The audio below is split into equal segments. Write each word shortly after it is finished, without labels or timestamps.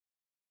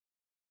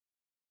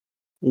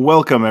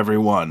Welcome,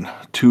 everyone,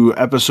 to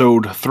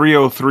episode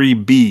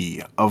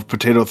 303B of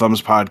Potato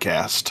Thumbs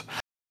Podcast.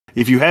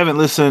 If you haven't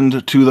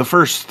listened to the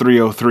first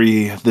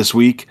 303 this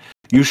week,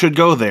 you should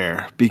go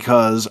there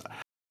because,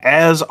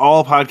 as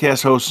all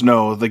podcast hosts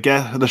know,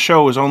 the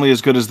show is only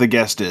as good as the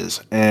guest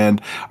is.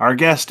 And our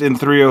guest in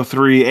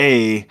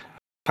 303A,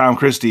 Tom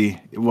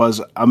Christie,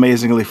 was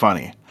amazingly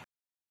funny.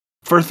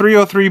 For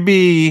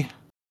 303B,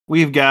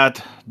 we've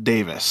got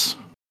Davis.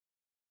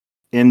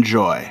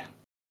 Enjoy.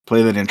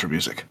 Play that intro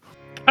music.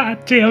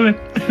 God damn it.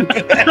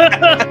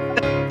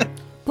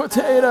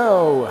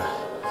 Potato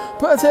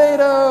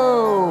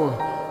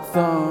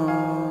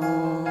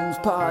Thumbs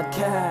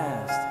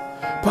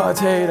Podcast.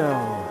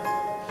 Potato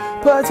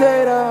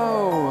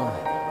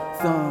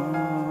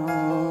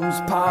Thumbs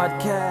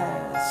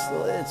Podcast.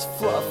 It's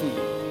Fluffy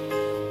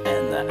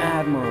and the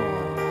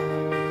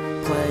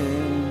Admiral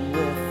playing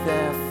with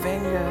their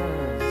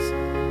fingers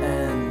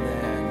and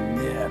their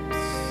nips.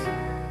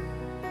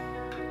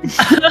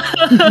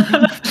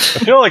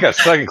 I feel like a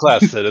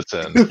second-class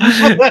citizen.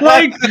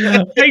 like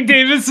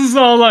Davis is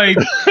all like,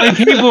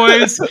 hey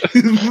boys,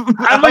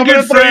 I'm a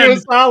good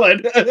friend.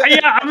 Solid.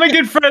 Yeah, I'm a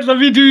good friend. Let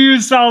me do you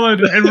a solid.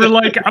 And we're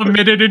like a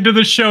minute into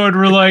the show, and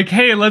we're like,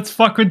 hey, let's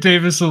fuck with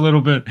Davis a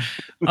little bit.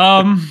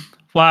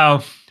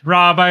 Wow,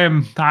 Rob, I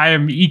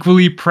am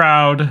equally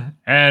proud.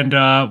 And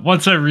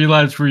once I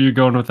realized where you're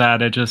going with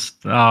that, I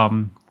just, we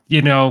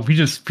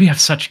have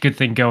such a good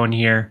thing going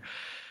here.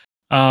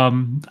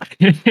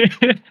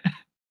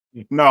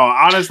 No,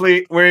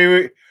 honestly,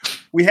 we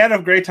had a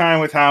great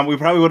time with Tom. We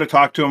probably would have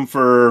talked to him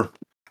for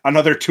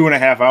another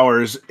 2.5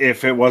 hours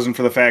if it wasn't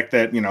for the fact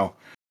that,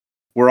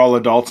 we're all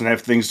adults and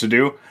have things to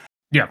do.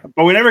 Yeah.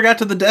 But we never got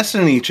to the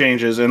Destiny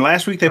changes. And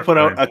last week they put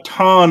out a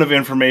ton of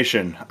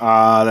information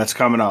that's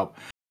coming up.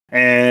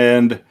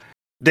 And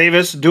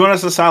Davis, doing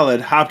us a solid,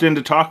 hopped in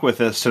to talk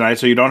with us tonight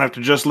so you don't have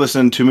to just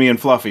listen to me and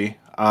Fluffy,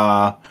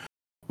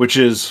 which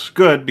is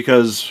good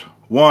because,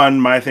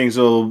 one, my things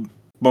will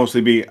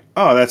mostly be,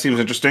 oh, that seems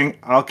interesting.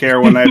 I'll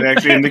care when I'm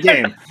actually in the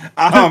game.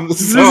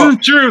 This is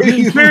true.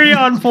 Very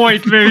on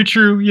point. Very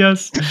true.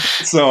 Yes.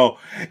 So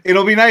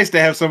it'll be nice to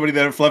have somebody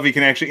that Fluffy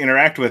can actually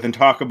interact with and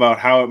talk about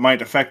how it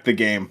might affect the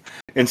game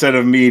instead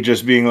of me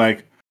just being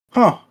like,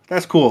 huh,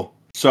 that's cool.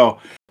 So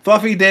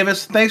Fluffy,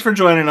 Davis, thanks for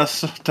joining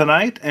us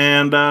tonight,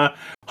 and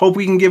hope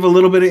we can give a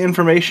little bit of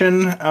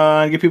information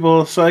and get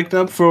people psyched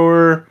up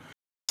for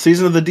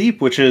Season of the Deep,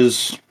 which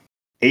is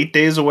 8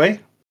 days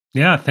away.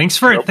 Yeah, thanks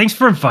for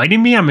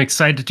inviting me. I'm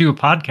excited to do a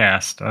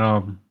podcast.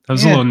 I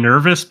was a little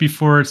nervous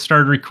before it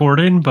started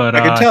recording, but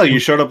I could tell you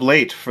showed up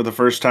late for the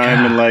first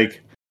time in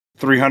like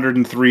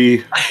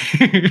 303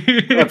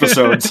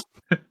 episodes.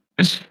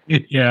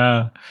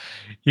 Yeah,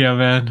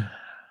 man.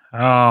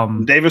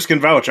 Davis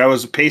can vouch. I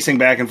was pacing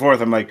back and forth.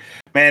 I'm like,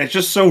 man, it's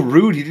just so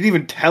rude. He didn't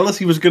even tell us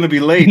he was going to be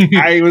late.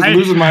 I was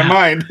losing my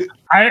mind.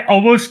 I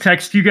almost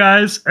texted you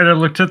guys, and I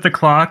looked at the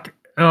clock.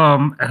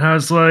 And I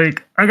was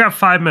like, I got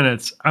 5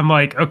 minutes. I'm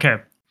like, okay,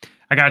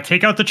 I got to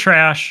take out the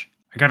trash.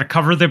 I got to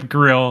cover the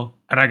grill,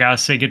 and I got to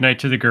say goodnight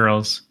to the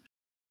girls.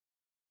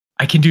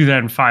 I can do that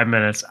in 5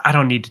 minutes. I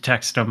don't need to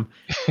text them.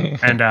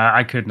 And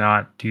I could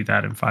not do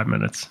that in 5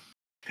 minutes.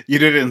 You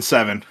did it in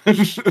 7.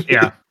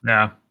 Yeah.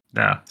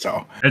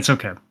 So it's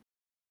okay.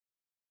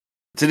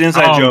 It's an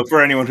inside joke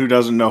for anyone who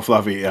doesn't know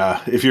Fluffy.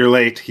 If you're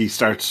late, he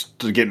starts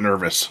to get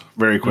nervous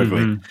very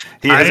quickly. Mm-hmm.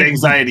 He has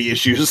anxiety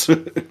issues.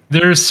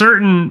 There's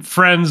certain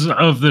friends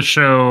of the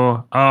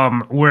show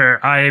where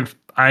I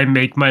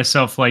make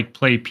myself like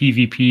play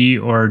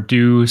PvP or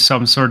do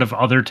some sort of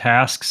other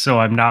task, so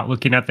I'm not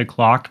looking at the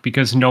clock,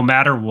 because no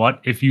matter what,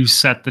 if you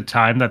set the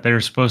time that they're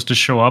supposed to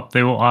show up,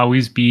 they will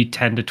always be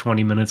 10 to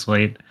 20 minutes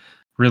late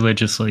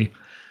religiously.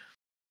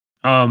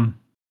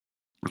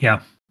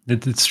 Yeah.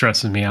 It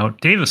stresses me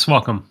out. Davis,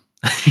 welcome.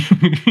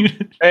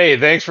 Hey,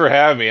 thanks for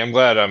having me. I'm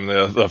glad I'm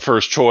the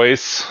first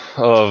choice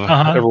of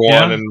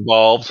everyone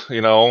involved.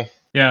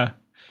 Yeah.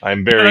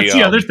 I'm very that's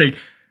the other thing.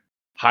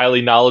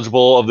 Highly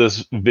knowledgeable of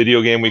this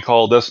video game we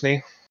call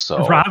Destiny.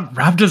 So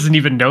Rob doesn't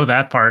even know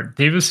that part.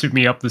 Davis hit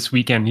me up this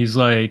weekend. He's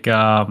like,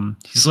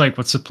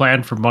 what's the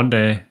plan for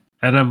Monday?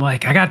 And I'm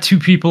like, I got 2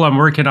 people I'm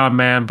working on,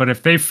 man. But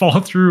if they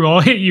fall through,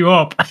 I'll hit you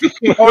up.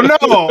 Oh,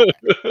 no.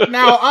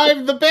 Now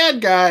I'm the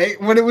bad guy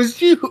when it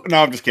was you.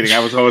 No, I'm just kidding. I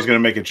was always going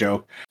to make a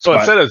joke. So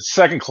instead of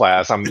second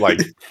class, I'm like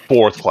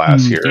 4th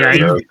class here.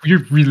 Yeah,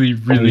 you're really,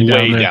 really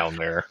down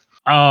there.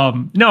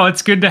 No,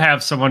 it's good to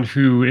have someone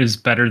who is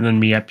better than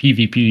me at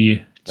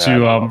PvP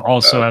to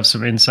also have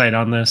some insight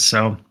on this.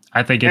 So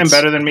I think it's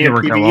better than me at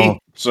PvE.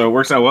 So it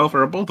works out well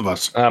for both of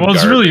us.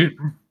 It's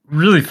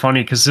really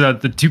funny because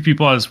the 2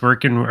 people I was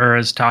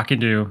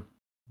talking to,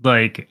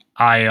 like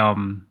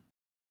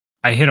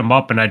I hit them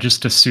up and I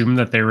just assumed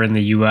that they were in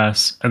the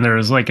US, and there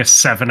was like a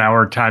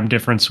 7-hour time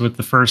difference with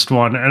the first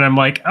one, and I'm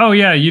like, oh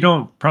yeah, you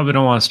probably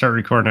don't want to start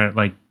recording at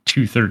like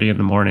 2:30 in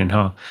the morning,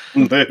 huh?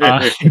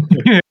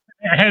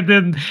 And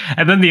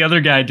then the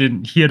other guy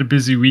didn't. He had a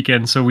busy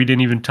weekend, so we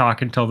didn't even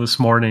talk until this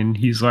morning.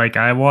 He's like,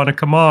 I want to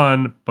come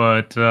on,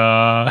 but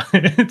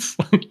it's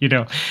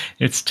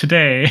it's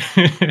today.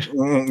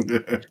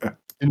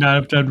 Did not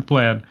have time to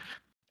plan.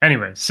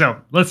 Anyway, so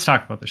let's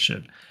talk about this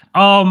shit.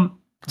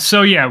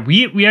 So yeah,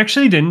 we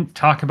actually didn't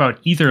talk about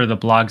either of the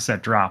blogs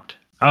that dropped.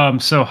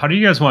 So how do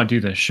you guys want to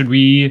do this?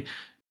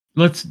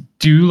 Let's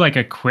do like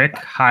a quick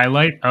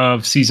highlight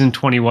of season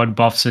 21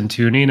 buffs and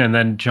tuning, and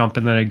then jump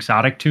in the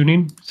exotic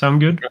tuning. Sound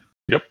good?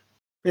 Yep.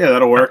 Yeah,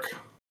 that'll work.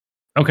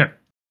 Okay.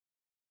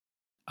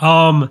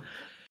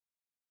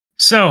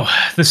 So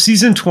the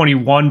season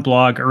 21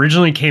 blog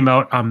originally came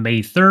out on May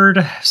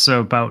 3rd,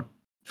 so about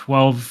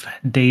 12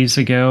 days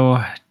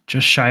ago,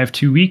 just shy of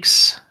 2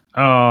 weeks.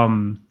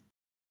 First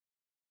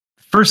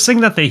thing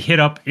that they hit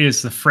up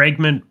is the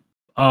fragment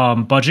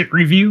budget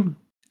review.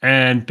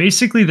 And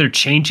basically, they're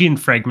changing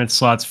fragment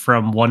slots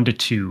from 1 to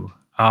 2.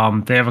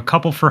 They have a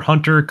couple for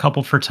Hunter, a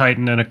couple for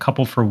Titan, and a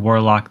couple for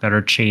Warlock that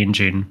are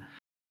changing.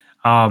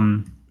 I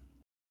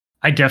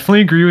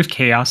definitely agree with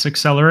Chaos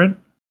Accelerant.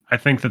 I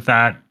think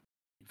that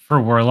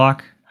for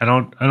Warlock, I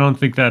don't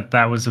think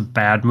that was a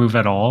bad move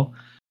at all.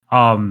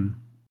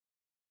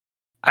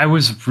 I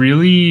was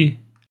really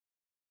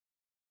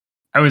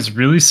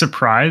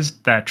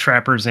surprised that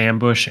Trapper's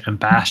Ambush and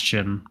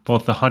Bastion,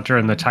 both the Hunter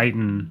and the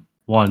Titan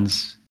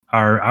ones,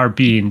 are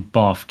being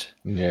buffed.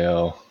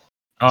 Yeah.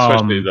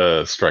 Especially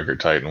the Striker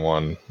Titan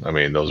one. I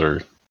mean, those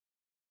are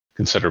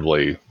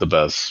considerably the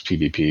best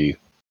PvP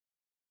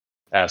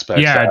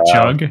aspects. Yeah,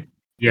 Jug.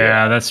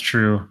 Yeah, that's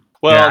true.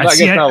 Well, yeah, I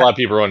guess not a lot of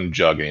people run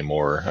Jug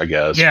anymore, I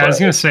guess. Yeah, I was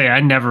gonna say I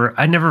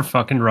never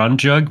fucking run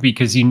Jug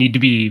because you need to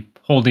be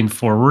holding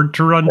forward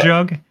to run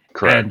Jug.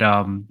 Correct.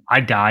 And I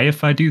die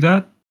if I do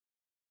that.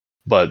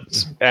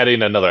 But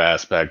adding another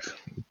aspect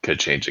could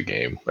change the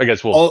game. I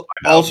guess we'll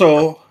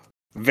also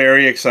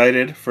very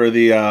excited for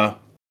the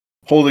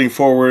holding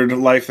forward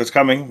life that's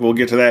coming. We'll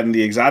get to that in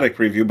the exotic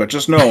preview, but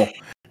just know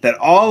that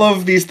all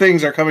of these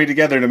things are coming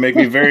together to make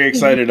me very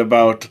excited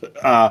about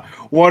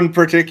one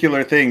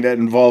particular thing that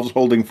involves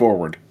holding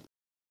forward.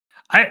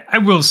 I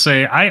will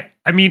say,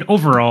 I mean,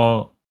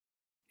 overall,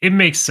 it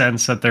makes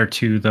sense that they're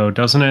 2, though,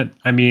 doesn't it?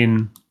 I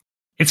mean,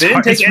 they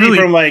didn't take any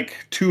from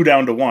like 2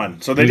 down to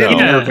 1, so they didn't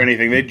nerf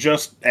anything. They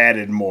just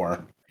added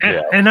more.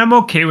 And I'm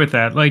okay with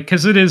that, like,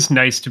 because it is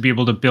nice to be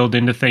able to build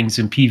into things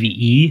in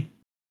PvE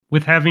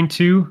with having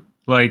 2.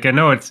 Like, I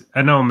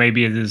know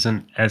maybe it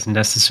isn't as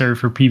necessary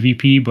for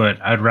PvP, but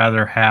I'd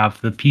rather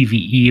have the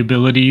PvE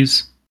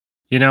abilities,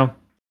 you know?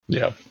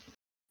 Yeah.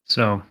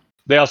 So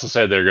they also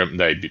said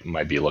they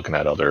might be looking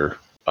at other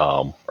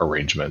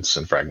arrangements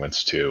and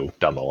fragments too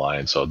down the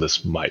line. So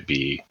this might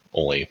be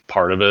only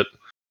part of it.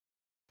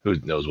 Who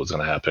knows what's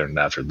going to happen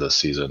after this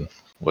season?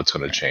 What's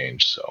going to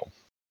change? So.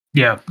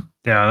 Yeah,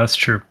 that's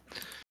true.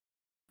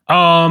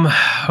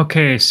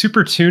 Okay,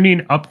 super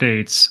tuning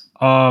updates.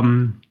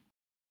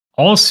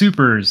 All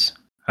supers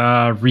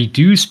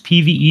reduce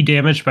PvE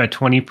damage by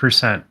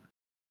 20%.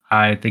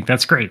 I think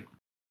that's great.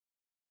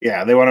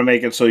 Yeah, they want to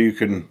make it so you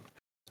can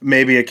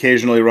maybe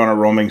occasionally run a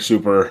roaming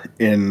super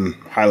in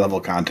high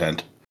level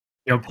content.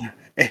 Yep.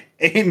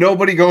 Ain't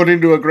nobody going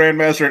into a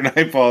Grandmaster at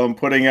Nightfall and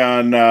putting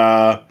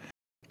on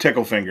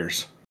tickle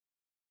fingers.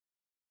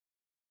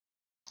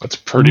 That's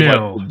pretty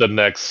much the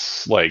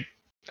next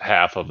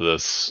half of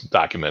this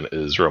document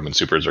is Roman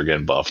supers are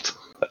getting buffed.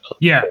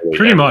 Yeah,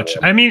 pretty much.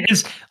 I mean,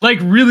 it's like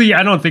really,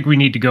 I don't think we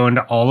need to go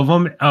into all of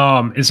them.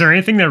 Is there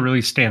anything that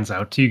really stands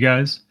out to you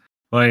guys?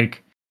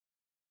 Like,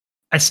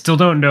 I still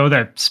don't know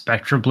that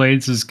Spectra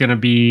Blades is going to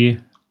be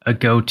a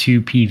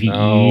go-to PvE.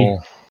 No,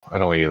 I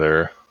don't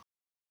either.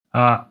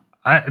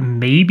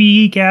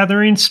 Maybe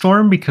Gathering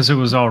Storm because it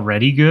was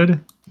already good.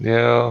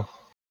 Yeah.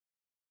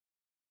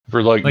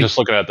 For just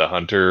looking at the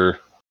Hunter,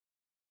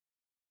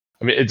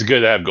 I mean, it's good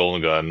to have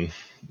Golden Gun.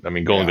 I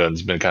mean, Golden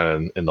Gun's been kind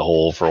of in the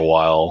hole for a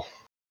while.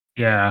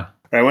 Yeah.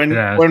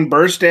 Right, when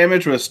burst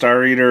damage with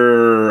Star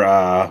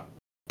Eater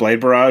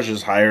Blade Barrage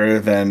is higher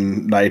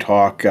than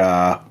Nighthawk.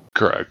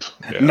 Correct.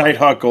 Yeah.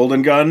 Nighthawk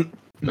Golden Gun,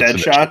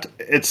 Deadshot,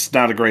 it's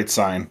not a great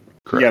sign.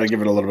 Correct. You got to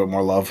give it a little bit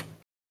more love.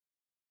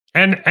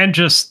 And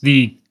just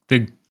the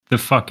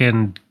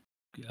fucking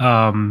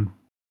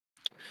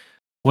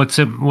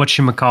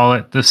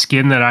whatchamacallit, the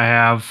skin that I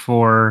have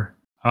for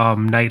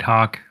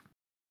Nighthawk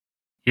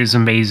is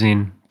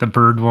amazing. The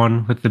bird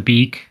one with the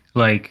beak,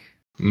 the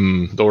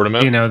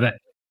ornament. You know,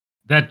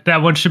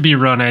 that one should be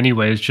run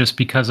anyways, just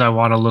because I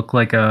want to look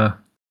like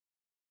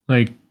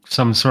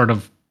some sort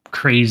of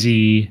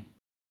crazy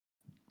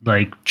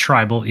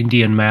tribal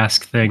Indian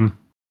mask thing.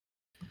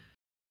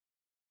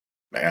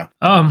 Yeah.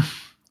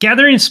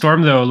 Gathering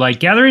Storm though,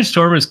 Gathering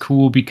Storm is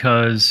cool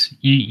because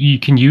you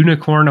can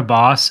unicorn a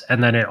boss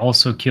and then it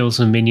also kills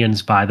the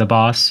minions by the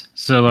boss.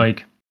 So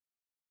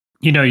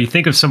you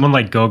think of someone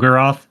like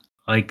Golgoroth,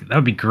 that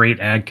would be great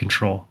ad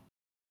control.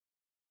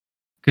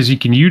 Because you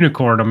can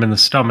unicorn them in the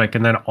stomach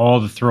and then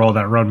all the thrall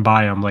that run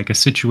by them, a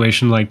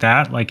situation like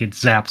that, it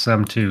zaps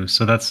them too.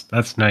 So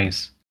that's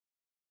nice.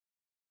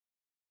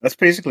 That's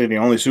basically the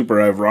only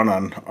super I've run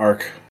on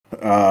Arc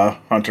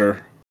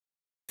Hunter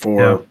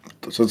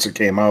since it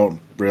came out,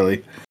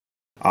 really.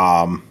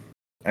 And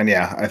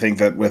yeah, I think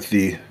that with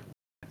the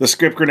the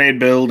skip grenade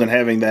build and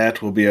having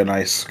that will be a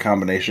nice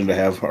combination to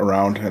have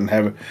around. And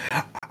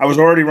I was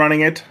already running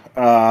it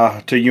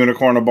to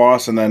unicorn a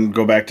boss and then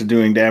go back to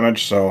doing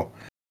damage, so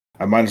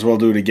I might as well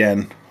do it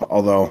again.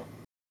 Although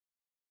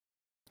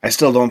I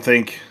still don't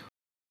think.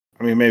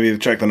 I mean, maybe to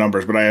check the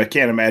numbers, but I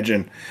can't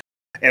imagine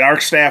an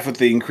arc staff with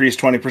the increased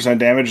 20%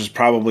 damage is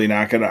probably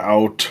not going to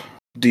out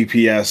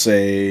DPS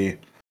a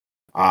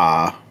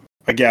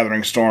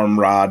Gathering Storm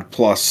rod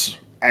plus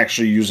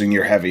actually using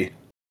your heavy.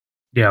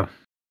 Yeah.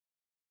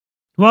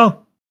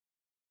 Well.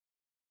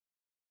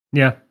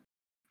 Yeah.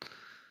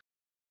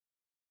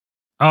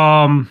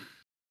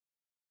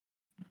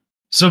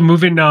 So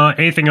moving.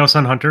 Anything else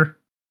on Hunter?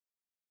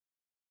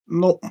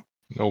 Nope.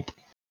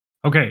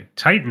 Okay,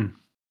 Titan.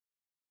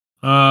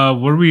 What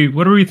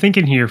are we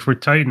thinking here for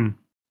Titan?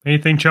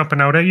 Anything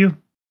jumping out at you?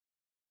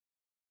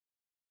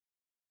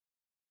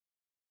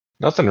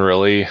 Nothing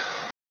really.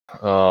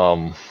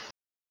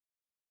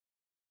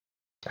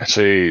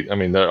 Actually, I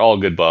mean, they're all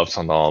good buffs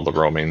on all the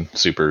roaming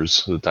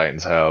supers the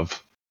Titans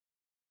have.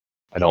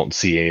 I don't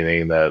see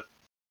anything that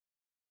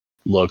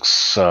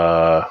looks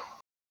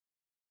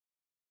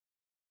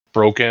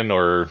broken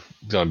or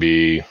going to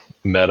be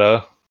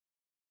meta.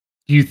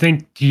 Do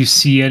you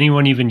see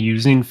anyone even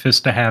using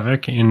Fist of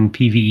Havoc in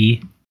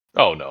PvE?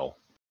 Oh, no.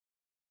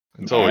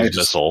 It's always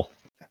Missile.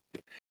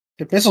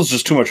 Missile's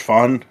just too much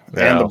fun,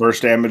 and the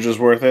burst damage is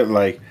worth it.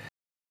 Like,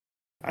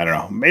 I don't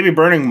know. Maybe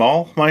Burning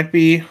Maul might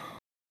be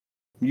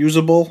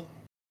usable.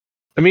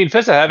 I mean,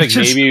 Fist of Havoc,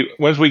 maybe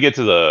once we get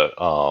to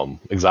the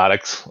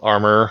exotics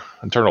armor,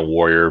 Eternal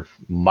Warrior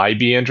might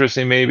be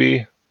interesting,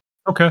 maybe.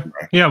 Okay.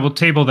 Yeah, we'll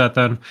table that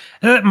then.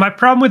 My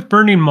problem with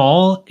Burning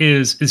Maul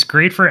is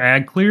great for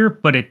ad clear,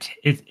 but it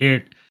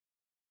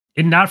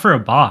not for a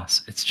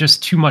boss. It's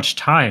just too much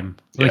time.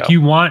 Like you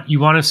want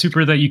a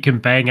super that you can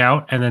bang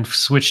out and then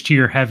switch to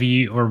your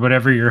heavy or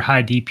whatever your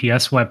high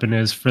DPS weapon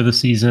is for the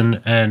season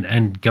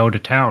and go to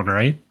town,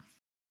 right?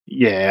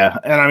 Yeah,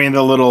 and I mean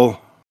the little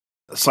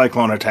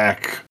cyclone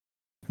attack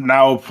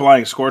now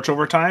applying Scorch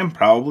over time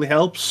probably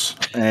helps.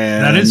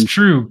 And that is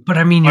true, but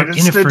I mean you're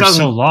in it for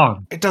so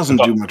long. It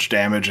doesn't do much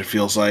damage, it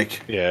feels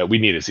like. Yeah, we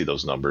need to see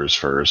those numbers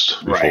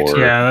first. Right.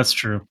 Yeah, that's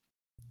true.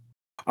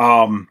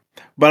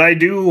 But I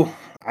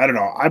don't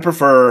know. I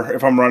prefer,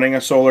 if I'm running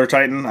a Solar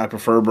Titan, I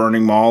prefer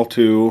Burning Maul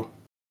to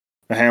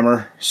a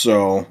hammer.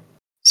 So,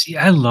 see,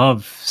 I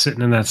love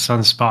sitting in that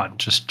sunspot and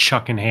just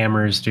chucking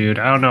hammers, dude.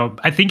 I don't know.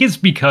 I think it's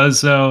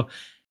because though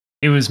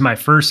it was my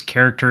first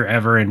character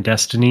ever in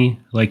Destiny.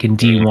 Like in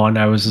D1,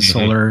 I was a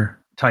Solar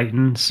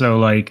Titan, so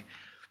like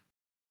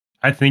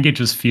I think it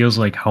just feels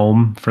like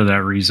home for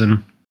that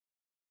reason.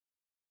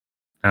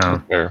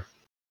 Fair.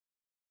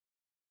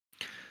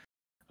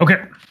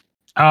 Okay.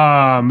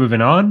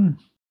 Moving on.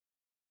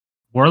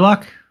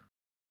 Warlock?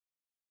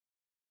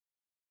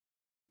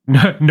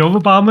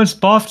 Nova Bomb is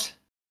buffed?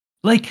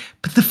 Like,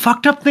 but the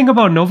fucked up thing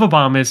about Nova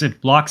Bomb is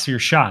it blocks your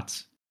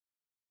shots.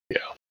 Yeah.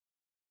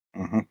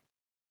 Mm-hmm.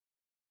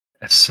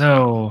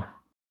 So...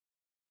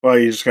 Well,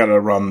 you just gotta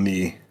run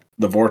the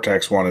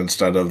Vortex one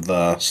instead of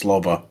the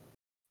Slova.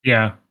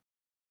 Yeah,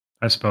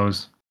 I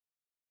suppose.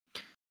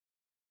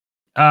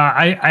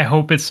 I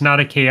hope it's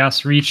not a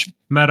Chaos Reach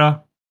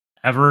meta,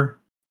 ever.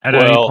 At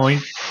any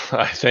point?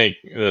 I think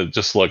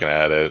just looking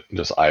at it,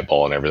 just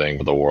eyeballing everything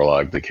with the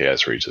Warlock, the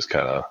Chaos Reach is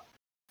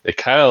it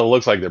kind of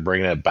looks like they're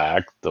bringing it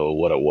back to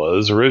what it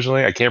was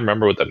originally. I can't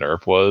remember what the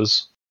nerf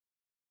was,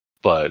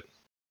 but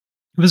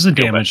it was a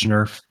damage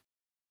nerf.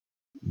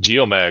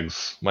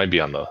 Geomags might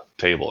be on the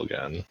table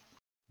again.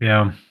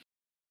 Yeah.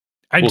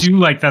 I do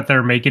like that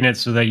they're making it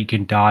so that you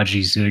can dodge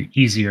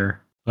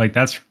easier. Like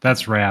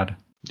that's rad.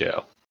 Yeah.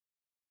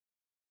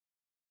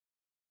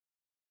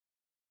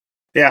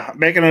 Yeah,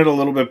 making it a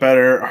little bit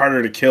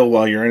harder to kill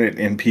while you're in it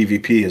in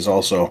PvP is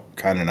also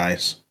kind of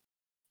nice.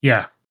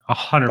 Yeah,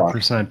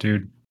 100%,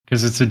 dude.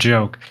 Because it's a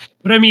joke.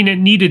 But I mean, it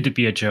needed to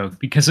be a joke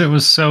because it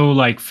was so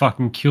like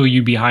fucking kill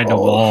you behind a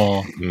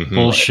wall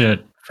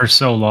bullshit for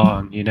so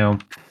long, you know?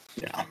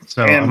 Yeah.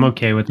 So and I'm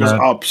okay with that.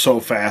 Up so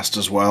fast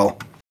as well.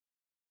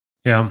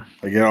 Yeah.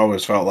 Like it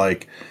always felt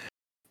like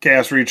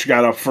Chaos Reach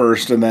got up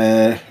first and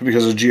then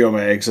because of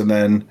Geomags and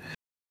then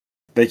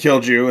they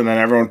killed you, and then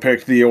everyone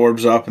picked the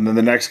orbs up, and then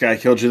the next guy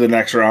killed you the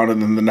next round,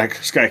 and then the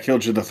next guy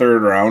killed you the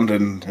third round,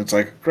 and it's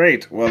like,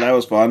 great, well, that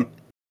was fun.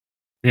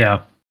 Yeah.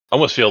 I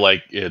almost feel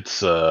like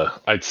it's,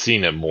 I'd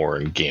seen it more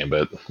in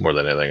Gambit more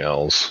than anything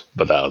else,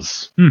 but that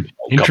was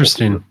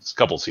interesting. A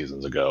couple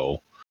seasons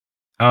ago.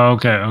 Oh,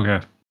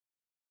 okay.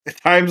 The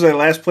times I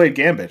last played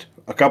Gambit,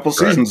 a couple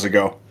seasons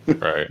ago.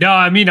 Right. No,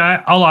 I mean,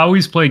 I'll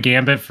always play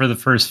Gambit for the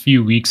first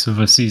few weeks of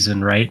a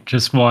season, right?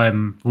 Just while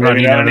I'm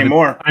running out of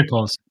the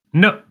pinnacles.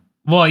 No.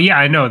 Well, yeah,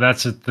 I know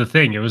that's the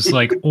thing. It was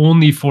like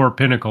only 4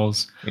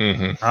 pinnacles,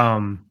 and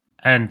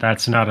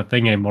that's not a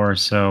thing anymore.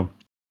 So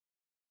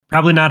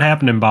probably not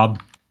happening, Bob.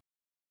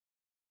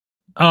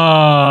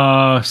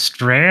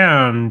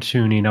 Strand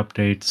tuning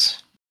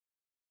updates.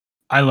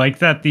 I like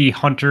that the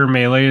Hunter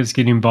melee is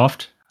getting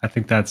buffed. I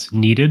think that's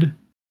needed.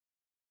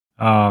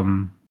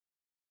 Yeah.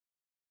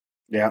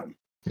 Yeah,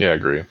 I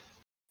agree.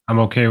 I'm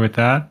okay with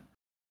that.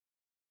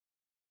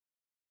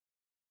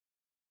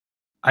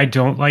 I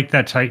don't like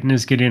that Titan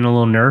is getting a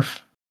little nerf.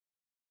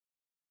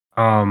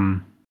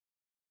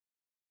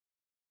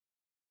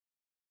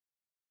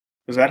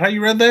 Is that how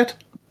you read that?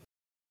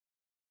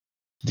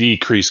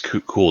 Decrease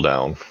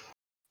cooldown.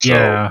 So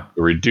Yeah.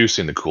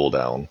 reducing the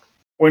cooldown.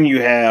 When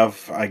you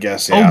have, I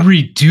guess, yeah. Oh,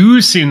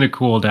 reducing the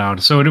cooldown.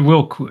 So it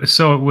will.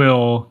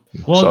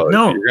 Well, so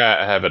no. you're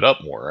gonna have it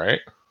up more, right?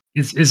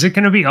 Is it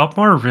going to be up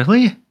more?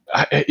 Really?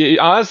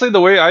 Honestly,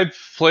 the way I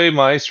play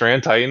my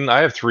Strand Titan, I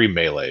have 3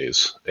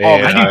 melees. Oh,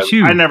 I do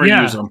too. I never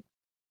Yeah. use them.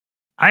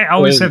 I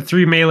always have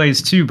 3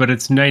 melees too, but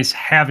it's nice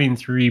having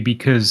 3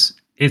 because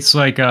it's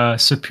like a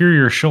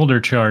superior shoulder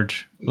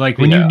charge. Like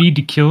when you need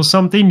to kill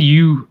something,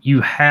 you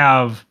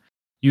have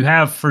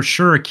for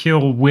sure a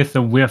kill with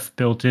a whiff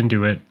built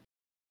into it.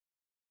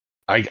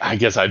 I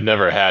guess I've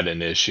never had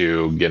an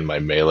issue getting my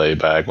melee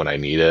back when I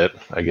need it,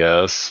 I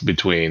guess,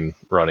 between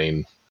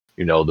running,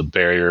 the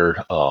barrier,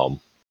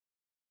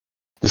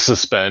 the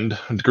suspend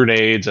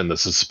grenades and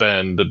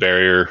the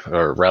barrier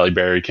or rally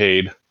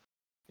barricade.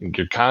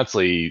 You're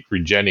constantly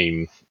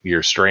regenning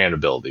your strand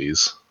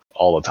abilities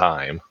all the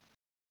time.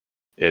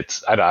 I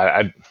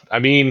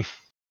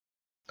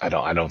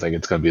don't think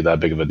it's going to be that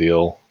big of a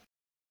deal.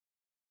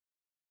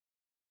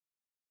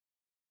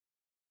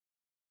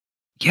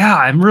 Yeah,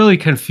 I'm really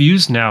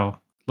confused now.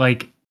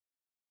 Like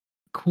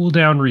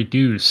cooldown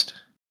reduced.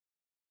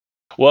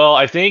 Well,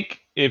 I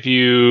think if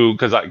you,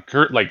 because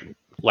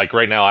like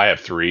right now I have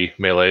 3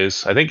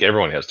 melees. I think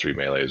everyone has 3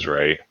 melees,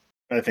 right?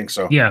 I think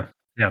so. Yeah.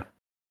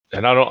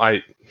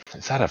 And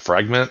is that a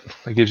fragment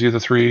that gives you the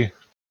 3,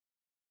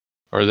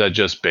 or is that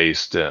just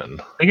based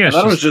in? I guess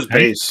that was just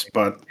base,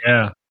 but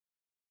yeah.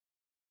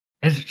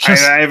 It's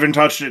just, I haven't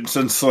touched it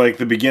since like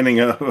the beginning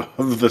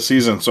of the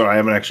season, so I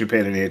haven't actually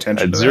paid any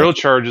attention. At to 0 that.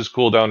 charges,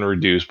 cooldown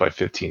reduced by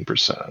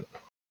 15%.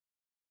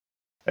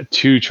 At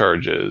 2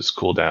 charges,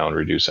 cooldown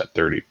reduced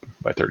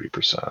by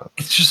 30%.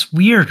 It's just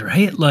weird,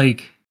 right?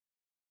 Like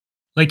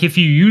if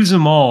you use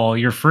them all,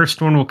 your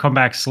first one will come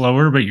back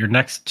slower, but your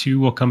next 2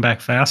 will come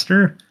back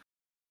faster.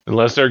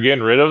 Unless they're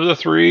getting rid of the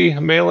 3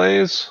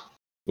 melees,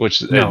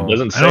 which it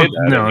doesn't say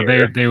that. No,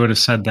 they would have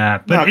said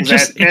that. But no,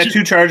 add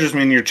 2 charges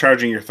mean you're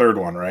charging your third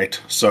one, right?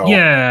 So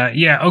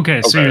yeah,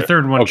 okay. So your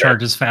third one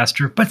charges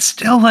faster, but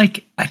still,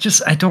 like I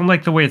don't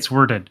like the way it's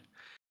worded.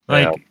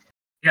 Like,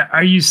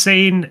 are you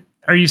saying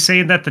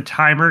that the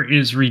timer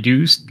is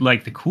reduced,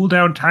 like the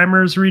cooldown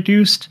timer is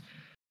reduced,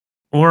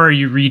 or are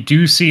you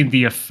reducing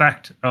the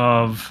effect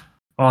of?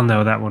 Oh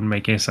no, that wouldn't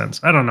make any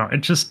sense. I don't know.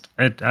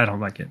 I don't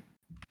like it.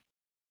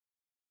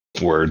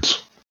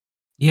 Words.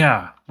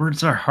 Yeah,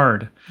 words are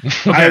hard.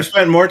 I have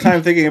spent more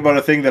time thinking about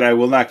a thing that I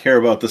will not care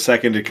about the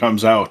second it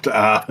comes out.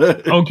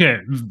 Okay,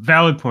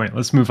 valid point.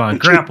 Let's move on.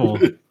 Grapple.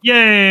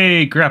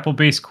 Yay! Grapple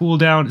base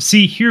cooldown.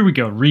 See, here we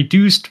go.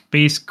 Reduced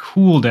base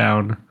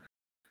cooldown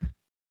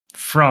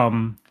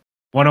from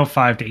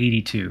 105 to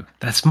 82.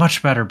 That's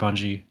much better,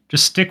 Bungie.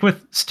 Just stick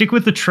with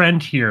the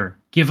trend here.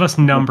 Give us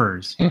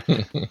numbers,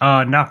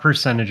 not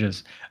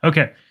percentages.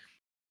 Okay.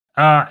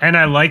 And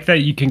I like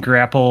that you can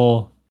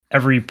grapple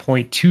every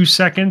 0.2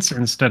 seconds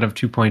instead of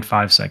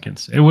 2.5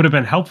 seconds. It would have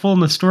been helpful in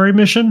the story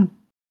mission.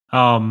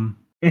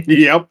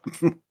 Yep.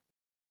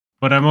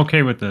 But I'm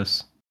okay with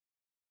this.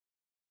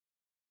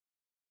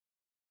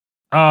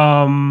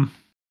 Yeah.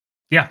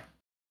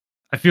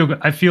 I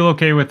feel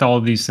okay with all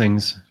of these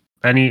things.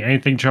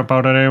 Anything jump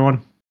out at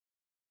anyone?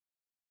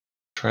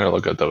 Trying to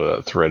look at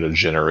the threaded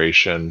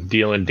generation.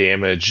 Dealing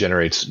damage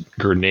generates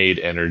grenade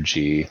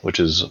energy, which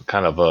is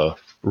kind of a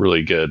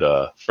really good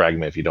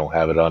fragment if you don't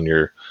have it on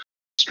your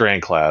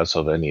strand class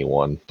of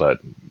anyone, but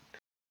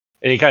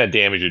any kind of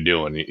damage you're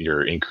doing,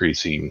 you're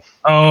increasing.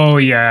 Oh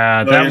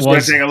yeah, so that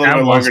was take a little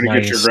bit longer to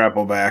get your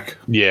grapple back.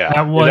 Yeah,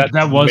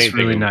 that was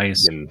really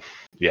nice.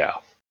 Yeah.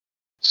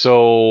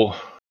 So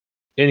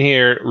in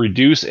here,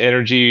 reduce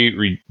energy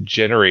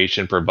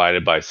regeneration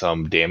provided by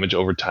some damage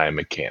over time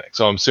mechanic.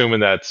 So I'm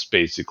assuming that's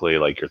basically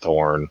like your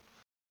Thorn,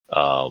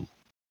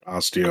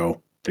 Osteo,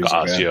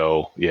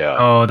 yeah.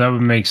 Oh, that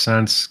would make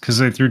sense because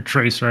they threw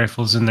trace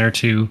rifles in there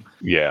too.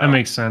 Yeah, that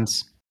makes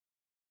sense.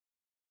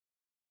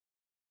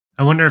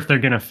 I wonder if they're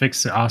gonna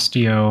fix the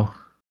Osteo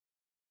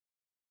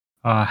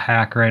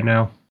hack right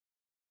now.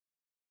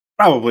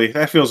 Probably.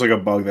 That feels like a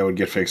bug that would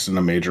get fixed in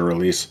a major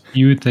release.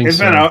 You would think it's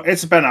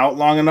been out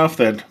long enough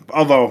that,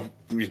 although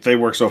they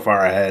work so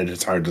far ahead,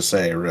 it's hard to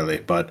say really.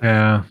 But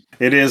yeah,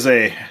 it is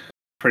a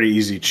pretty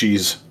easy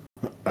cheese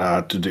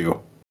to do.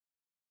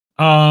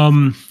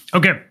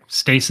 Okay,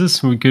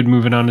 stasis. We could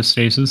move it on to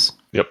stasis.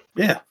 Yep.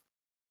 Yeah.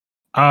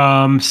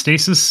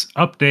 Stasis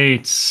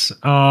updates.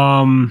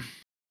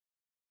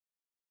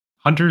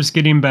 Hunter's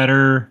getting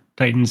better.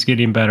 Titan's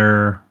getting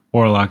better.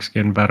 Warlock's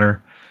getting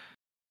better.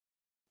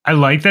 I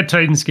like that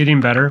Titan's getting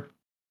better.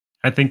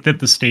 I think that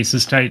the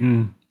Stasis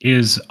Titan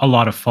is a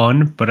lot of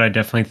fun, but I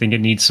definitely think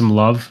it needs some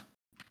love.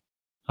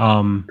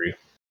 So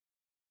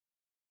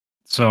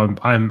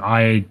I'm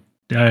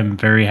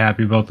very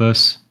happy about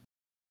this.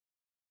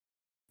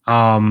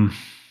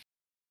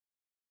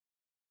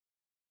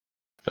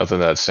 Nothing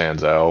that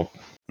stands out.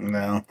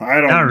 No,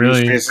 I don't Not use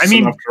really. Stasis I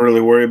mean- enough to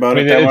really worry about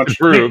I mean, it that it's much.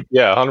 improved.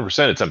 Yeah,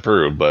 100% it's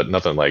improved, but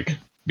nothing like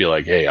be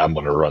like, hey, I'm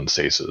going to run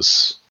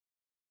stasis.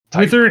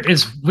 type.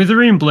 Is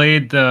Withering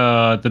Blade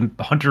the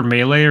Hunter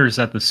melee, or is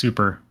that the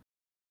super?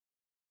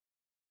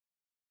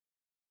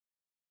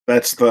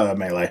 That's the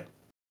melee.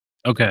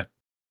 Okay.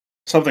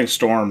 Something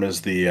Storm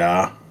is the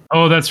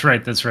Oh, that's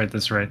right.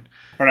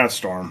 or not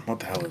Storm. What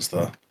the hell is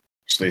the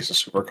Stasis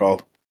super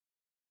called?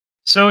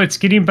 So it's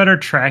getting better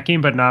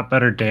tracking, but not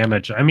better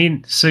damage. I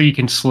mean, so you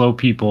can slow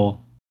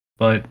people,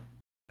 but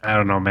I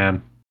don't know,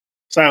 man.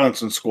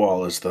 Silence and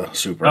Squall is the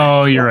super.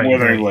 Oh, you're right,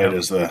 Withering you're right, Blade yeah.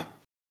 is the.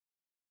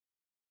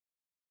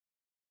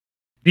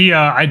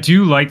 I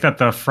do like that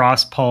the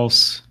Frost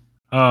Pulse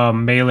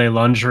melee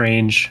lunge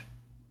range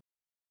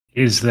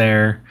is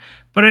there,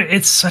 but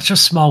it's such a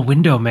small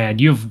window, man.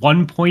 You have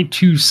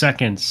 1.2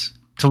 seconds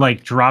to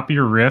like drop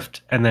your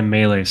rift and then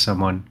melee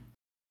someone.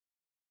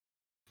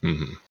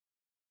 Mhm.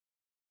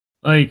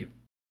 Like,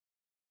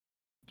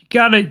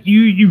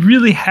 you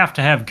really have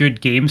to have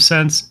good game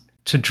sense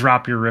to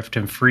drop your rift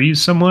and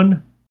freeze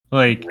someone.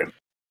 Like, Yeah.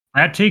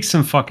 that takes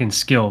some fucking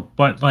skill,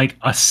 but like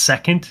a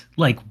second,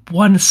 like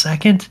 1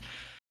 second,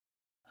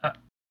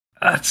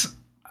 that's,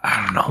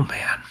 I don't know,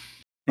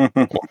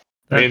 man.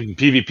 In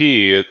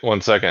PvP,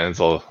 1 second is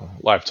a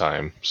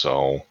lifetime.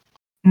 So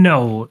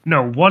No,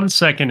 1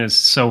 second is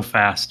so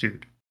fast,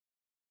 dude.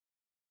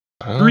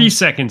 3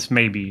 seconds,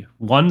 maybe.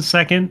 1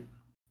 second?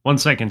 1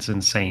 second's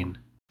insane.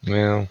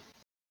 Yeah.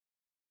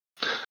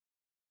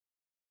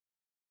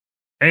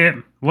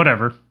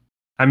 Whatever.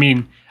 I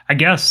mean, I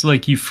guess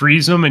like you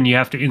freeze them and you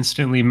have to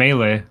instantly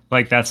melee.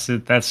 Like that's the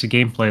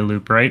gameplay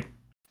loop, right?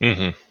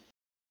 hmm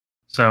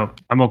So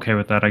I'm okay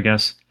with that, I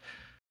guess.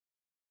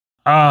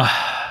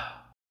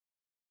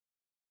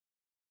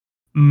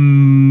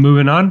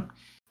 Moving on.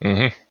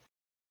 hmm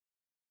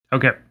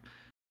Okay.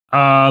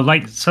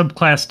 Like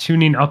subclass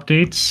tuning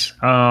updates.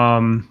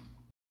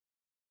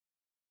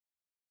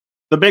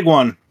 The big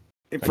one.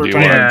 For do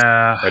Titans.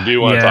 Yeah. I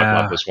do want to talk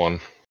about this one.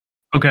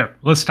 Okay,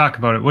 let's talk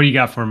about it. What do you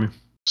got for me?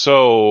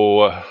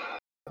 So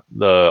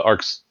the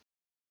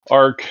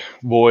Arc,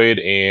 Void,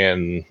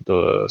 and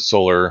the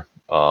Solar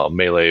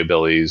melee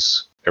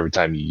abilities, every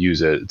time you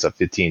use it, it's a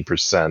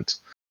 15%.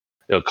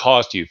 It'll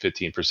cost you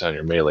 15% of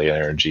your melee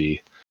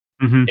energy.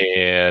 Mm-hmm.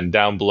 And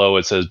down below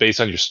it says,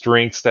 based on your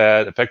strength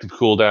stat, effective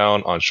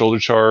cooldown on shoulder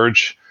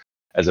charge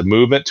as a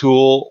movement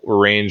tool will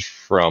range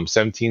from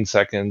 17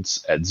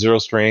 seconds at 0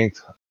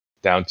 strength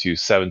down to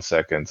 7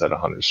 seconds at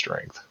 100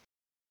 strength.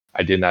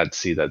 I did not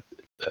see that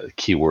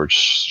keyword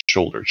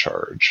shoulder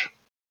charge.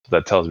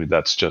 That tells me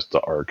that's just the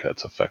arc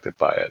that's affected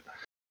by it.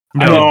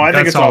 No, I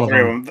think that's it's all three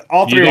of them.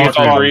 All You three think are it's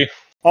all called- three?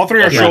 All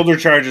three are Okay. shoulder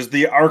charges.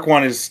 The arc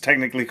one is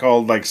technically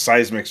called like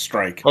Seismic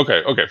Strike.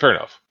 Okay, fair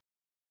enough.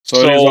 So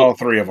it is So- all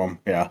three of them.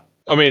 Yeah.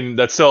 I mean,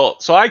 that's still.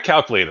 So I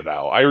calculated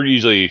out.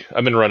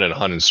 I've been running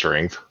 100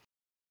 strength,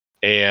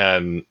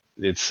 and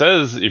it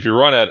says if you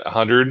run at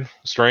 100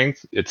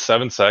 strength, it's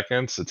 7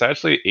 seconds. It's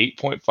actually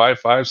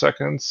 8.55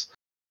 seconds.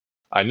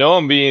 I know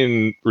I'm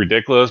being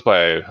ridiculous by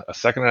a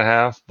second and a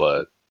half,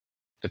 but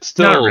it's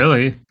still Not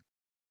really.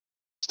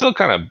 still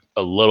kind of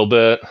a little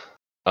bit.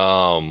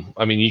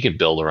 I mean, you can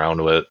build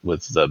around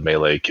with the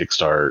melee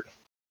kickstart,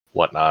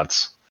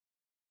 whatnots.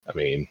 I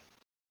mean,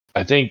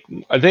 I think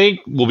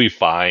we'll be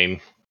fine.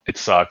 It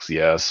sucks,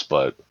 yes,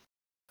 but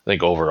I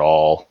think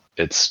overall,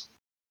 this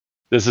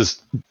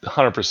is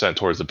 100%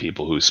 towards the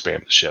people who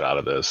spam the shit out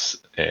of this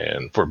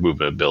and for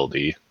movement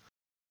ability.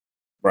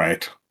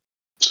 Right.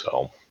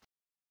 So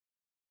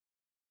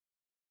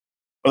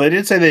Well, they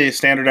did say they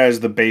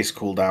standardized the base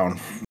cooldown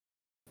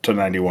to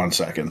 91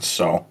 seconds.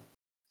 So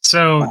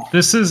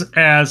This is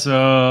as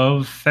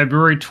of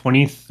February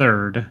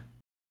 23rd.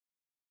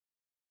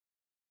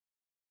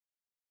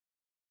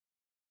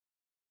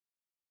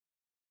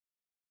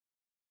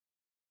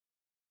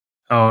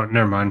 Oh,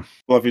 never mind.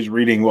 Fluffy's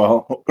reading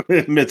well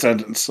mid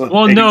sentence.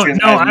 Well, no.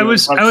 I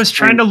was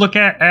trying to look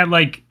at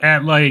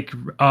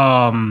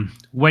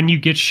when you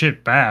get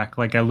shit back.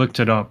 Like I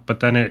looked it up, but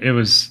then it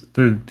was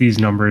these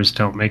numbers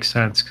don't make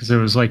sense because it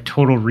was like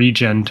total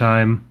regen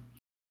time.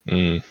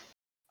 mm,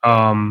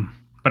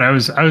 But I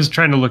was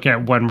trying to look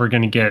at when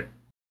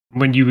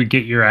when you would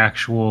get your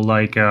actual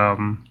like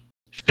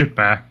shit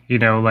back. You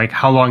know, like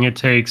how long it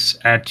takes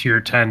at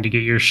tier 10 to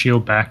get your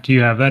shield back. Do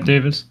you have that,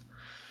 Davis?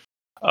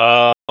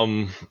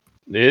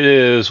 it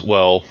is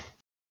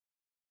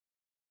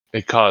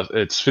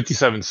it's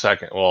 57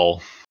 seconds.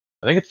 Well,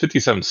 I think it's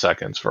 57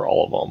 seconds for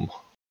all of them,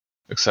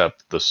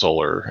 except the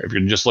solar. If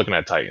you're just looking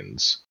at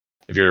Titans,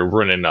 if you're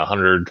running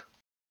 100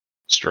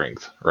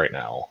 strength right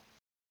now,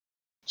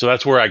 so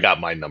that's where I got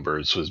my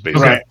numbers. Was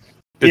basically Right.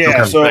 57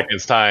 Yeah, so-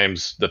 seconds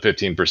times the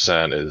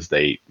 15% is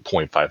the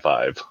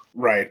 8.55.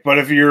 Right. But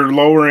if you're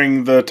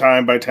lowering the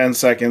time by 10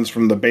 seconds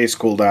from the base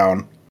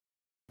cooldown,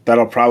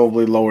 that'll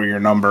probably lower your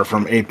number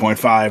from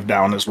 8.5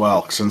 down as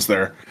well, since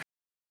they're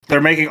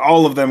making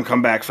all of them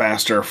come back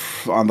faster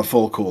on the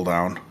full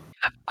cooldown.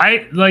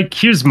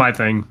 Here's my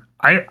thing.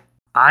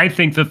 I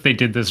think that they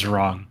did this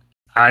wrong.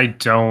 I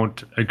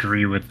don't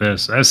agree with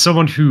this. As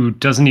someone who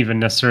doesn't even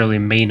necessarily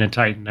main a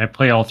Titan, I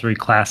play all three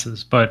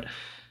classes, but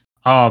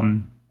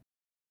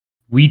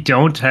we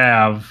don't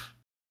have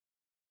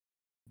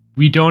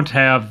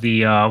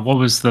the what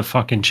was the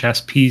fucking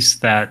chess piece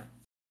that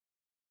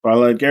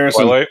Twilight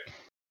Garrison.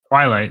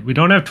 Twilight. We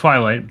don't have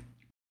Twilight.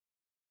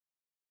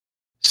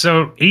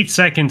 So 8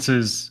 seconds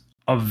is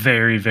a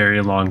very,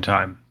 very long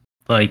time.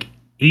 Like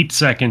 8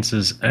 seconds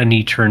is an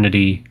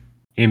eternity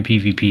in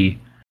PvP.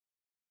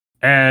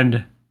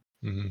 And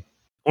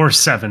or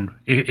 7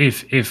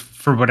 if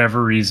for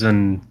whatever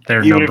reason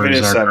their Even numbers if it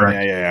is are 7,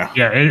 correct.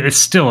 Yeah, it's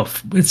still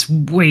it's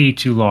way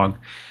too long.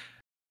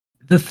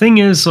 The thing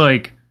is,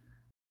 like,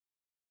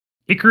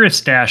 Icarus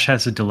Dash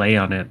has a delay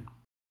on it.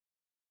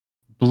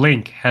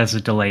 Blink has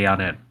a delay on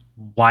it.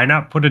 Why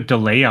not put a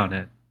delay on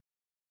it?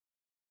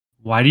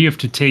 Why do you have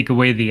to take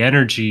away the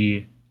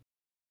energy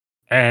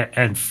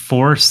and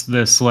force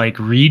this like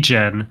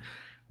regen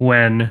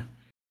when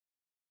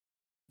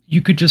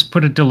you could just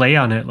put a delay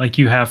on it like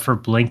you have for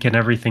Blink and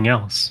everything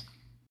else?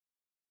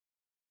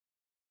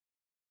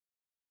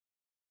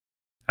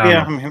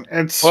 Yeah, I mean,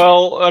 it's...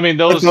 Well, I mean,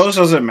 those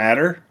doesn't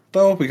matter,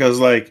 though, because,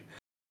 like,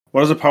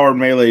 what does a powered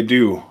melee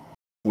do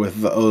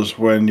with those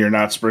when you're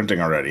not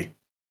sprinting already?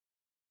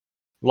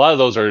 A lot of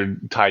those are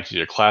tied to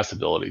your class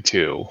ability,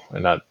 too,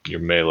 and not your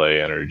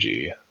melee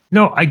energy.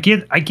 No, I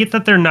get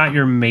that they're not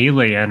your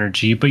melee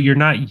energy, but you're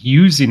not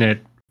using it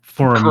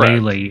for a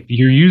melee.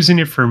 You're using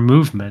it for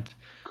movement.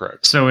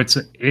 Correct. So it's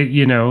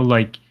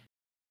like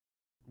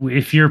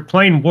if you're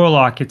playing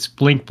Warlock, it's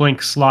blink,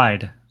 blink,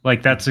 slide.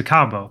 Like that's a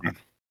combo,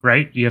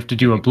 right? You have to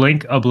do a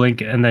blink,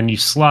 and then you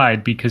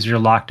slide because you're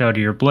locked out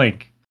of your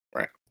blink.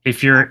 Right.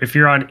 If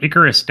you're on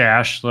Icarus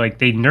Dash, like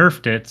they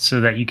nerfed it so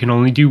that you can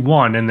only do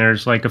one, and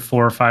there's like a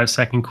 4 or 5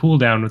 second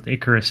cooldown with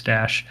Icarus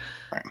Dash.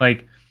 Right.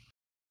 Like,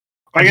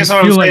 I guess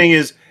what I'm saying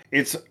is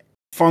it's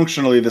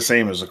functionally the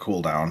same as a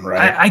cooldown,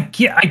 right? I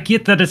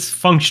get that it's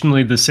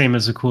functionally the same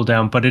as a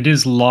cooldown, but it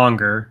is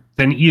longer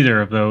than either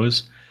of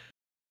those.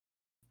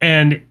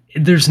 And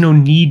there's no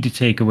need to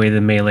take away the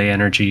melee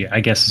energy,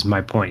 I guess is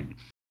my point.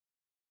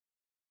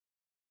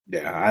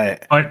 Yeah,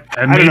 I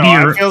don't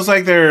know. It feels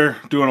like they're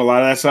doing a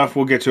lot of that stuff.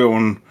 We'll get to it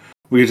when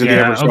we get to the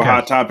ever so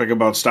hot topic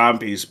about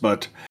Stompies,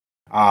 but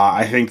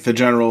I think the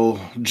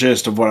general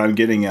gist of what I'm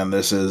getting on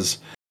this is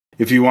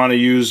if you want to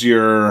use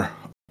your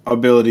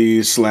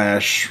abilities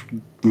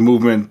 /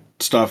 movement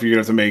stuff, you're gonna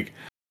have to make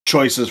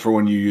choices for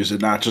when you use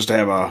it, not just to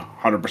have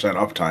 100%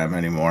 uptime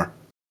anymore.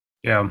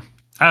 Yeah,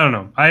 I don't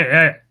know.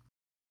 I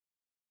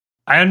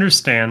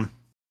understand,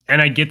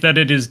 and I get that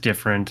it is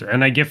different,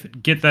 and I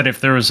get that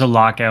if there was a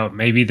lockout,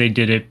 maybe they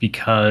did it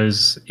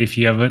because if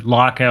you have a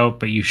lockout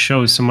but you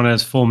show someone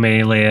has full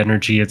melee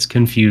energy, it's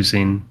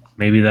confusing.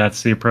 Maybe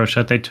that's the approach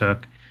that they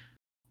took.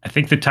 I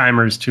think the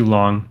timer is too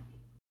long.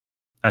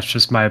 That's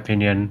just my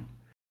opinion.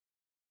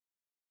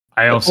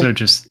 I also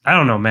I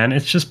don't know, man.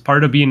 It's just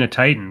part of being a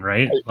Titan,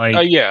 right? Like,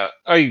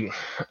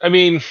 I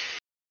mean,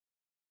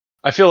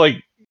 I feel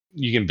like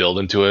you can build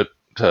into it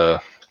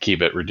to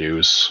keep it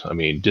reduce. I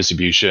mean,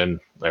 distribution,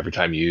 every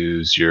time you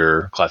use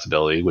your class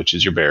ability, which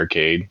is your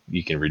barricade,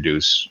 you can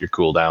reduce your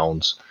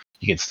cooldowns.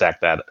 You can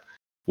stack that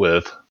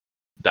with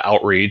the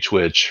outreach,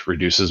 which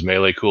reduces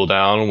melee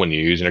cooldown when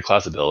you're using your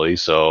class ability.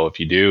 So if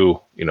you do,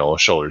 a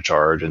shoulder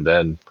charge and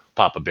then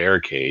pop a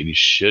barricade, you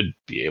should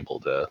be able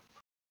to,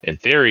 in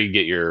theory,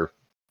 get your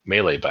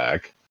melee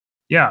back.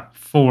 Yeah,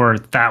 for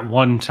that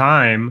one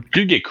time.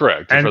 You get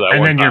correct. And, for that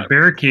and one then time. your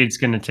barricade's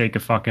going to take a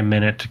fucking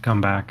minute to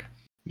come back.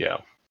 Yeah.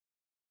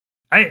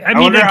 I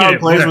wonder how it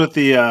plays with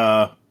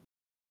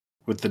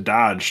the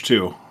dodge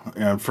too,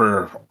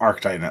 for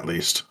Arctitan at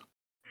least.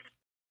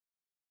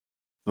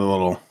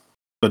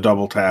 The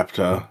double tap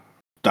to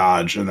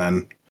dodge and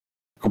then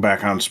go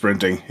back on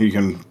sprinting. You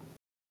can.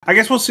 I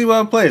guess we'll see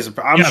what it plays.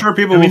 I'm sure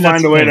people will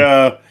find a way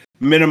to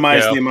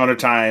minimize the amount of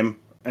time,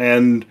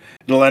 and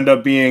it'll end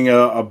up being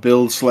a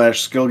build /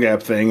 skill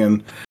gap thing.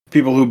 And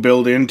people who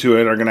build into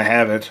it are going to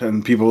have it,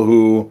 and people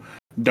who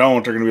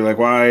don't are going to be like,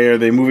 "Why are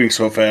they moving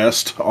so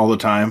fast all the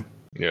time?"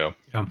 Yeah.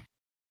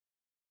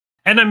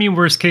 And I mean,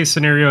 worst case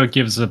scenario, it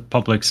gives the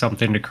public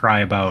something to cry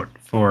about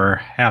for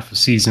half a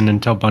season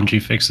until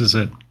Bungie fixes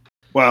it.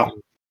 Well,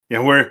 yeah,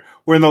 we're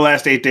in the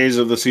last 8 days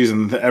of the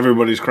season.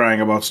 Everybody's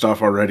crying about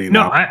stuff already.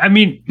 No, I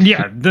mean,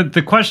 yeah,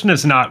 the question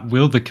is not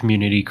will the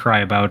community cry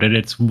about it?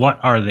 It's what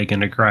are they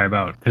going to cry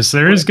about? Because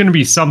there is going to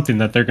be something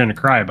that they're going to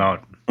cry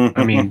about.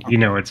 I mean,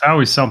 it's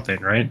always something,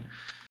 right?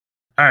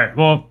 All right,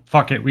 well,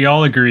 fuck it. We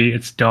all agree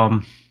it's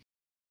dumb.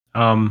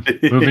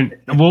 Moving.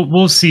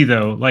 We'll see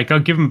though. Like, I'll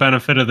give them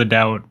benefit of the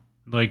doubt.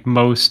 Like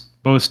most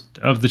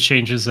of the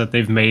changes that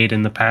they've made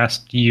in the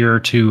past year or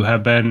two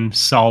have been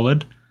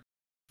solid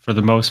for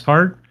the most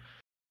part.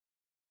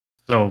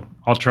 So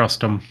I'll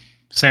trust them.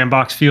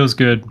 Sandbox feels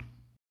good.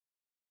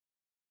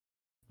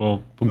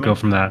 We'll go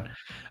from that.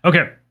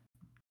 Okay.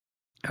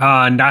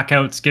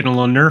 Knockouts getting a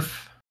little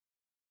nerf.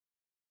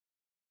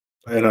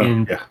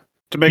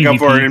 To make up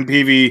for it in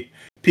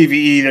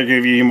PvE, they're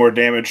giving you more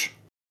damage.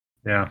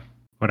 Yeah,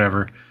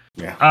 whatever.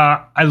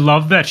 Yeah. I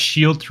love that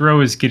shield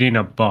throw is getting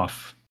a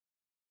buff.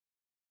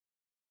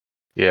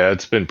 Yeah,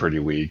 it's been pretty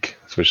weak,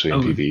 especially in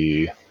Oh.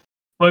 PvE.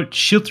 But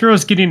shield throw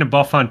is getting a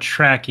buff on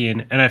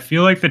tracking, and I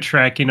feel like the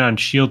tracking on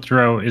shield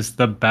throw is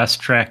the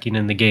best tracking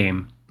in the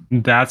game.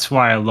 That's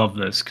why I love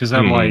this, because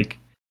I'm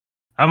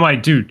Mhm.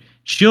 like, dude,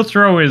 shield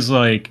throw is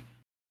like,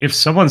 if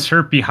someone's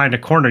hurt behind a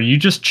corner, you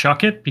just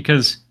chuck it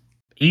because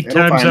eight It'll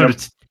times find out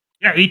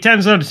them. of 8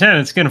 times out of 10,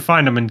 it's gonna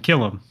find them and kill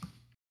them.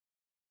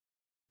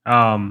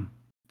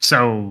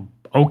 So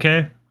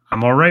okay,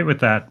 I'm all right with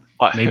that.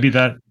 Maybe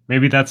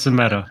that's the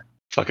meta.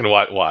 Fucking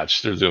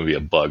watch. There's going to be a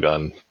bug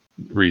on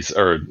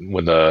or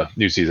when the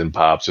new season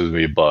pops, there's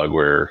going to be a bug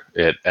where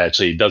it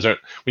actually doesn't.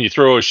 When you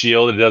throw a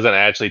shield, it doesn't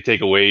actually take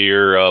away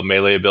your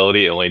melee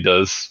ability. It only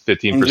does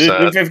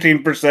 15%.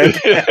 15%.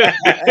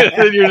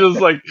 And you're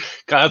just like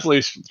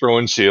constantly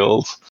throwing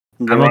shields.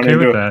 I'm okay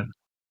with that.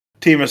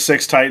 Team of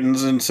 6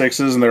 Titans and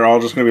 6s, and they're all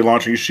just going to be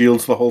launching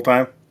shields the whole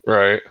time.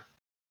 Right.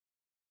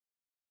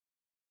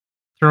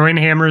 Throwing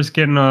hammers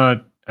getting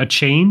a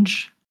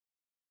change.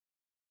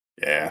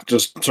 Yeah,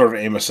 just sort of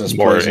aim assist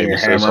More plays in aim your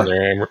assist on hammer.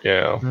 their hammer.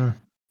 Yeah.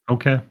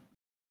 Okay.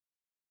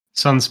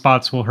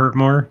 Sunspots will hurt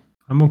more.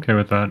 I'm okay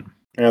with that.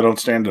 Yeah, don't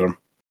stand at them.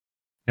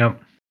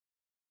 Yep.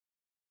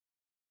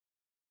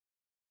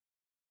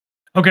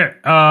 Okay.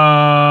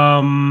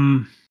 Hunter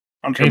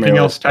Anything melee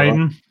else, stuff.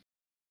 Titan?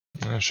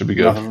 That should be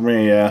good. Nothing for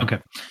me, yeah. Okay.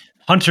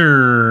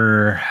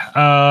 Hunter.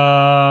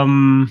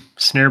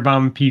 Snare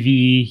bomb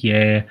PvE.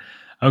 Yeah.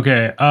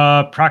 Okay.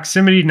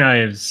 Proximity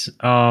knives.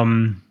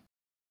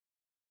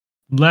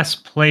 Less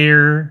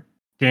player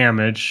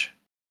damage.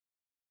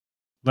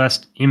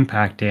 Less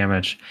impact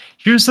damage.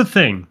 Here's the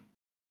thing.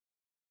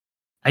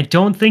 I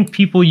don't think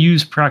people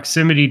use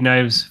proximity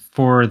knives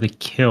for the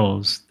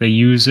kills. They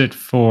use it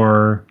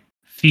for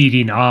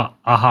feeding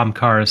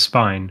Ahamkara's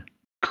spine.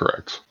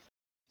 Correct.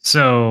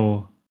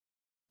 So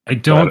I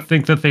don't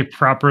think that they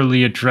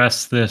properly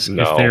address this if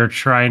No. they're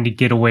trying to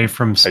get away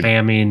from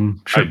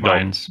spamming trip don't-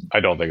 mines. I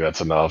don't think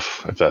that's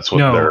enough. If that's what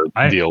No,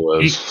 their deal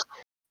is.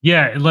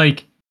 Yeah,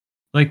 like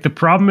the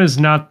problem is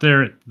not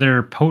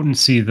their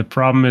potency. The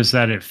problem is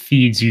that it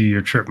feeds you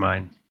your trip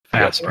mine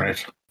faster.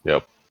 Right.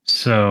 Yep.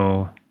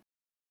 So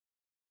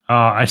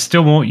I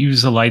still won't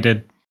use a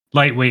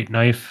lightweight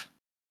knife.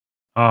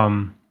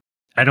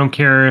 I don't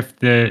care if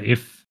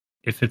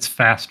it's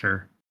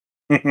faster.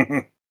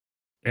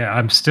 Yeah,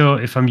 I'm still,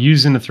 if I'm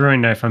using a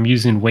throwing knife, I'm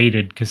using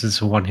weighted because it's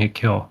a one-hit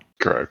kill.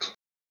 Correct.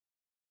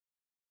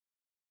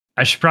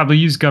 I should probably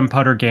use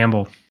gunpowder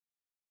gamble.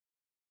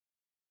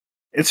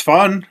 It's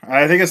fun.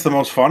 I think it's the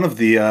most fun of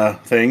the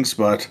things,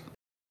 but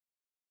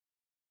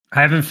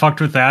I haven't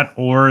fucked with that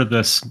or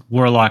this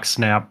warlock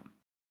snap.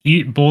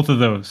 Both of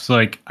those.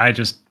 Like, I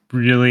just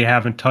really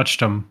haven't touched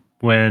them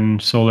when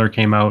Solar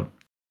came out.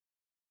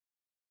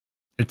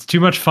 It's too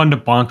much fun to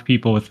bonk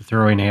people with the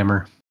throwing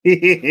hammer.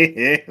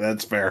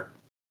 that's fair.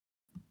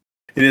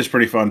 It is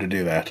pretty fun to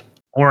do that.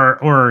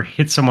 Or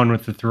hit someone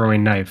with the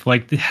throwing knife.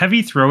 Like, the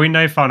heavy throwing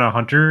knife on a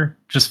hunter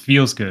just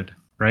feels good,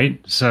 right?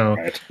 So,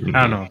 Right.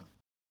 I don't know.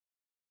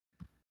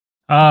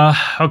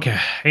 Okay.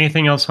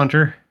 Anything else,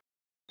 Hunter?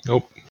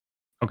 Nope.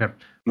 Okay.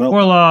 Nope.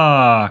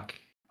 Warlock.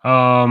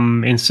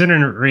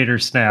 Incinerator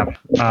snap.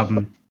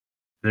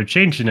 They're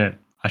changing it.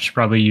 I should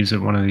probably use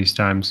it one of these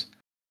times.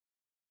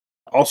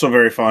 Also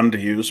very fun to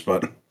use,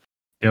 but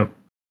Yep.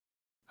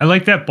 I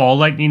like that ball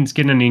lightning's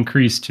getting an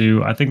increase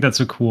too. I think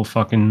that's a cool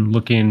fucking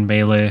looking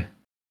melee.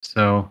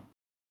 So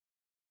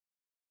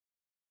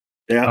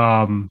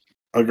yeah,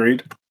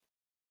 agreed.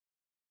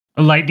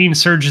 a lightning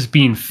surge is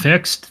being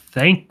fixed.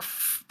 Thank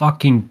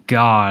fucking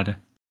God.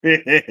 Do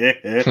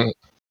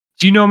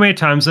you know how many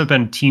times I've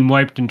been team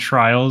wiped in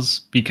trials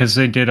because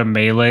they did a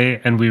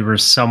melee and we were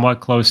somewhat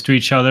close to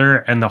each other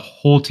and the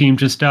whole team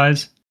just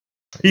dies?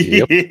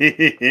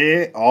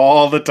 Yep.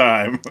 All the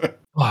time.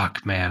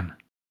 Fuck, man.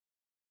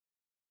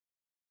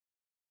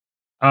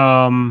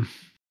 I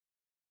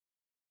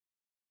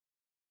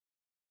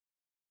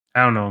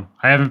don't know.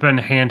 I haven't been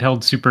handheld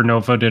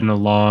Supernova'd in a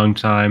long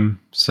time,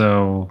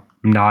 so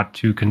I'm not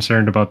too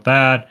concerned about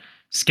that.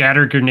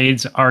 Scatter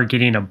grenades are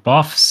getting a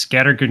buff.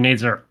 Scatter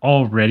grenades are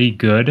already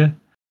good.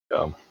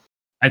 Yeah.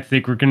 I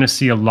think we're going to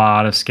see a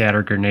lot of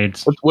scatter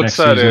grenades. What's next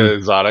that season.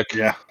 exotic?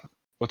 Yeah.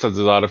 What's that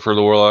exotic for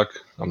the Warlock?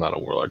 I'm not a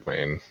Warlock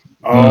main.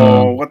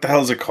 Oh, what the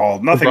hell is it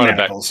called? Nothing brought it back.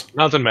 manacles.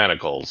 Nothing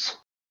manacles.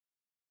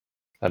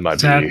 That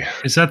might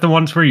Is that the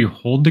ones where you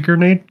hold the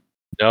grenade?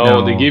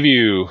 No, they give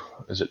you.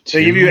 Is it two?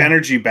 They give you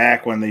energy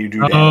back when you do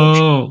damage.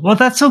 Oh, well,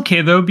 that's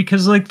okay though,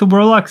 because like the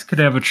Warlocks could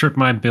have a trip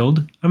mine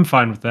build. I'm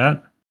fine with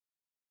that.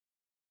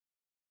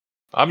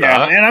 I'm Yeah,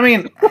 not. and I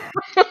mean,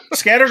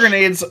 scatter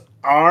grenades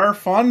are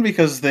fun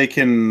because they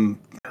can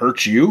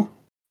hurt you.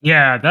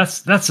 Yeah,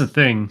 that's the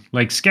thing.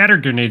 Like scatter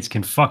grenades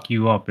can fuck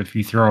you up if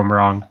you throw them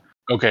wrong.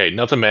 Okay,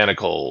 nothing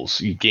manacles.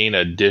 You gain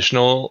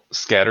additional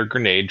scatter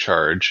grenade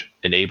charge,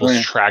 enables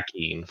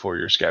tracking for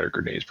your scatter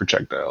grenades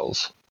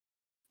projectiles.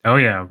 Oh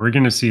yeah, we're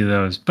gonna see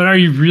those. But are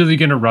you really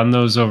gonna run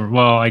those over?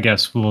 Well, I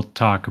guess we'll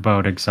talk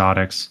about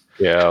exotics.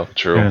 Yeah,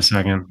 true. In a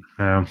second.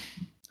 Yeah.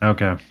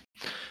 Okay.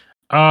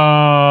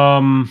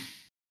 All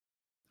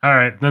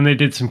right. Then they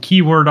did some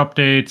keyword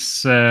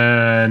updates,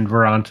 and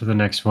we're on to the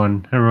next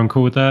one. Everyone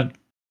cool with that?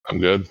 I'm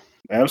good.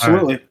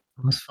 Absolutely.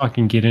 Let's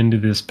fucking get into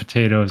this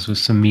potatoes with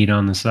some meat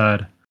on the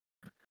side.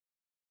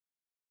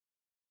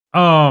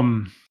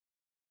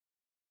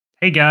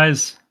 Hey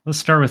guys, let's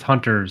start with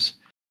hunters.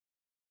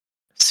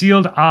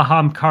 Sealed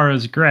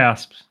Ahamkara's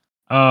grasp.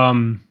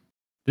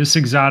 This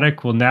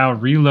exotic will now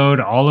reload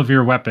all of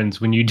your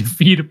weapons when you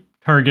defeat a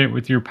target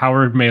with your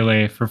powered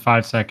melee for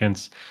 5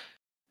 seconds.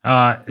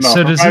 No, So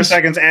for does 5 this?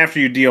 seconds after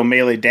you deal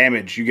melee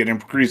damage, you get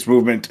increased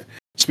movement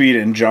speed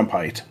and jump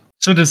height.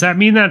 So does that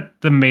mean that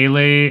the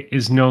melee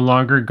is no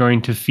longer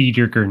going to feed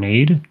your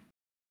grenade?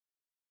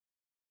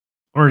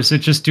 Or is it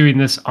just doing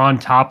this on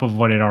top of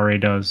what it already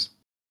does?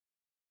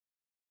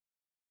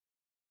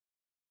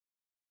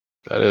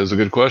 That is a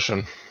good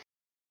question.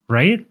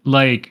 Right?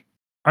 Like,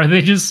 are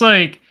they just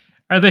like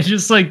this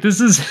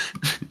is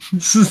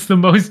this is the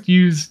most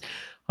used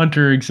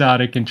hunter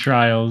exotic in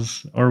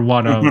trials or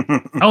one of?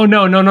 Oh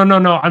no.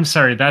 I'm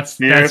sorry. That's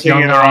You're that's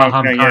thinking young of the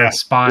wrong thing, Ahamkara's yeah.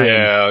 spine.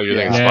 Yeah, you're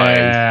thinking spine.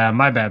 Yeah,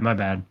 my bad.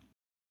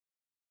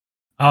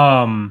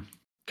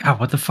 God,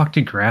 what the fuck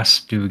did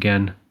grasp do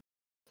again?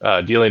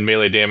 Dealing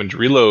melee damage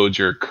reloads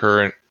your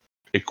current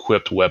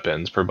equipped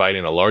weapons,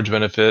 providing a large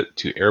benefit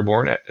to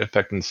airborne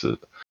effectiveness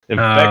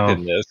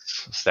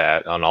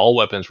stat on all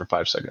weapons for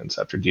 5 seconds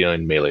after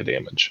dealing melee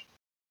damage.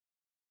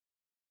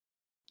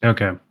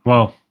 Okay.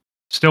 Well,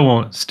 still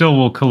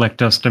will collect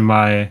dust in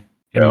my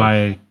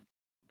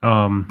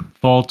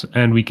vault,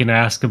 and we can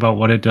ask about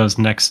what it does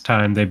next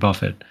time they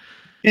buff it.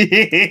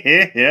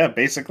 Yeah,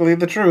 basically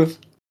the truth.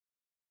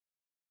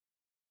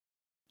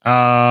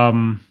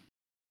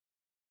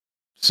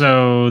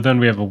 So then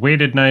we have a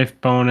weighted knife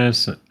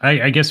bonus.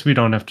 I guess we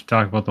don't have to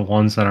talk about the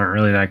ones that aren't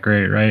really that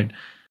great, right?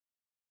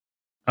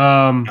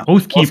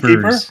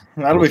 Oathkeepers.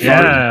 That'll be fun.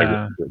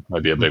 Yeah.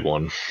 Might be a big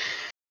one.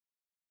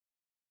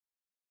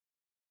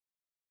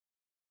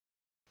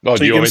 Oh,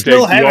 So you can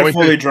still have it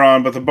fully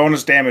drawn, but the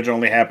bonus damage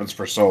only happens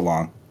for so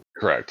long.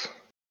 Correct.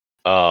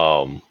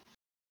 The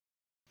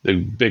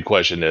big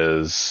question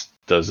is,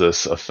 does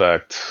this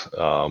affect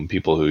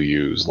people who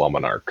use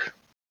Lamanark?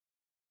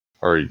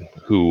 Or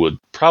who would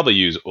probably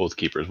use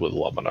Oathkeepers with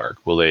Lamanark?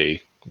 Will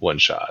they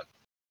one-shot?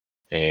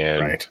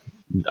 And Right.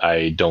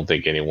 I don't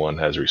think anyone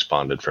has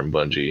responded from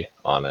Bungie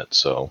on it,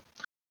 so...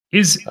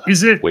 Is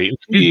it... Wait and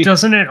see.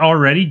 Doesn't it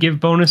already give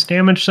bonus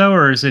damage, though,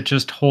 or is it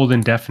just hold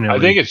indefinitely?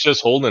 I think it's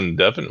just holding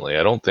indefinitely.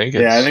 I don't think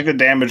it's... Yeah, I think the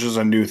damage is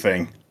a new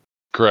thing.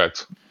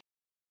 Correct.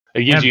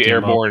 It gives you Empty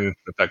airborne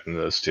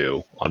effectiveness,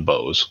 too, on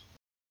bows.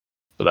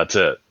 But that's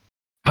it.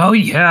 Oh,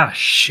 yeah,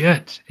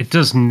 shit. It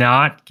does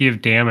not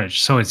give damage,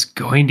 so it's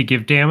going to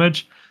give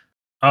damage?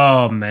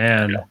 Oh,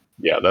 man.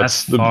 Yeah,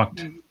 That's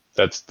fucked.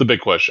 That's the big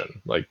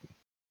question. Like,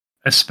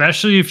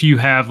 especially if you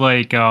have,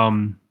 like,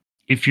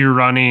 if you're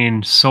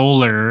running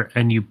solar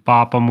and you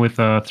bop them with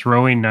a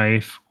throwing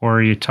knife,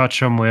 or you touch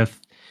them with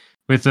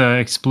an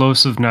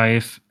explosive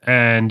knife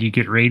and you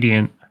get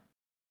radiant.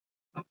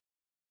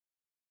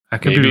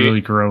 That could be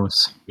really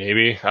gross.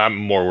 Maybe. I'm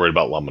more worried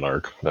about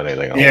Lamanark than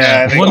anything else.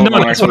 Yeah, I think well, no,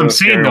 Lamanark that's what I'm is a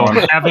saying, scary though. one.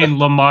 Having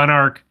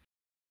Lamanark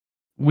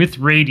with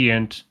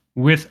Radiant,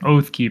 with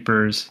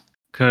Oathkeepers,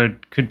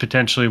 could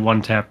potentially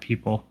one-tap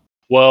people.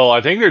 Well,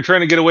 I think they're trying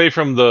to get away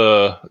from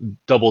the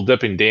double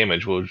dipping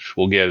damage, which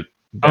we'll get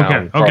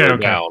down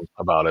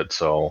about it.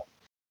 So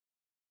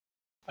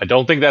I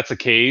don't think that's the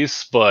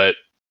case, but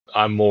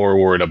I'm more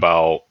worried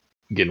about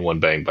getting one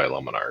banged by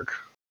Lamanark.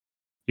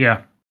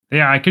 Yeah,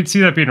 I could see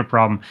that being a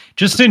problem.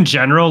 Just in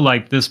general,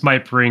 like this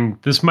might bring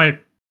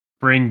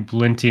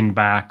Blinting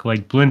back.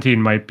 Like Blinting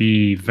might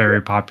be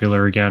very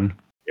popular again.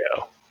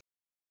 Yeah.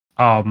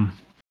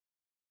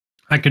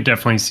 I could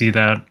definitely see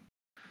that.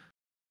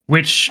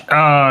 Which,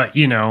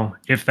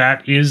 if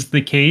that is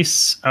the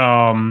case,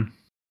 for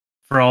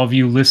all of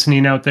you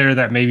listening out there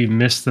that maybe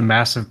missed the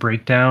Massive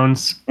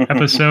Breakdowns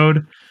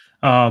episode,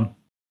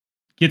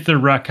 get the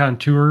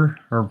Raconteur,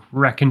 or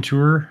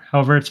Raconteur,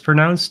 however it's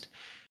pronounced.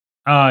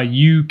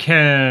 You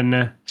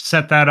can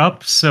set that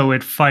up so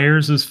it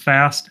fires as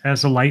fast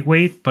as a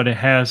lightweight, but it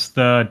has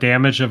the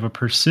damage of a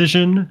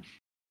precision.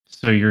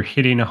 So you're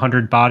hitting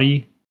 100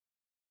 body.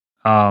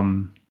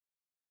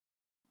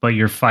 But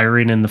you're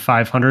firing in the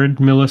 500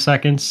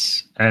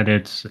 milliseconds, and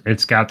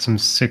it's got some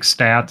 6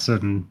 stats,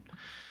 and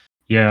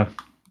yeah,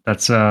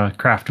 that's a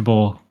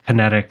craftable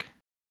kinetic.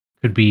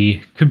 Could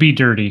be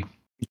dirty.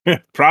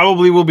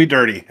 Probably will be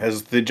dirty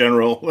as the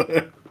general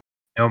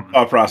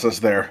thought process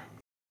there.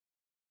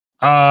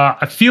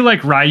 I feel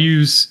like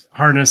Ryu's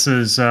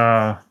harnesses,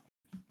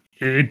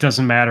 it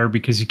doesn't matter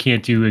because you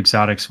can't do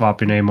exotic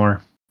swapping anymore.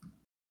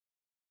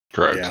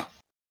 Correct. Yeah.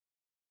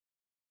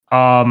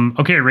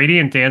 Okay,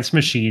 Radiant Dance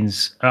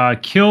Machines.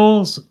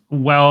 Kills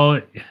while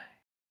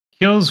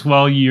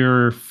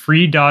your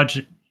free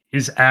dodge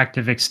is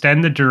active.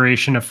 Extend the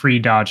duration of free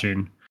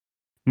dodging.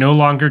 No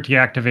longer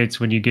deactivates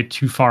when you get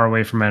too far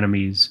away from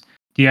enemies.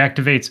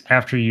 Deactivates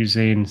after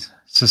using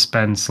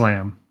Suspend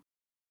Slam.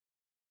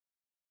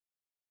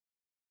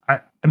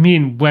 I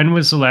mean, when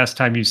was the last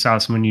time you saw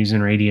someone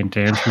using radiant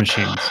damage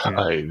machines?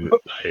 Dude?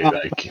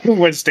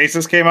 When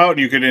Stasis came out,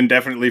 you could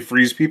indefinitely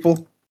freeze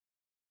people.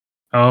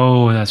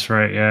 Oh, that's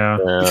right. Yeah.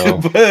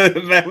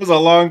 But that was a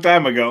long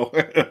time ago.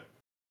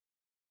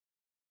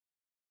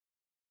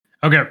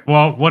 Okay.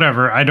 Well,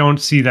 whatever. I don't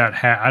see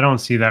that. I don't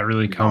see that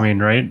really coming.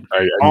 Right.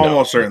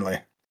 Almost certainly.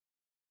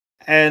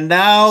 And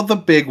now the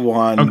big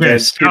one Okay,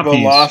 that people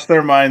Stumpies. lost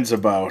their minds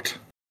about.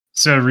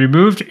 So,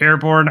 removed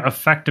airborne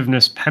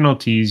effectiveness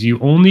penalties. You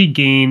only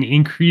gain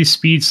increased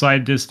speed,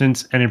 slide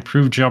distance, and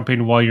improved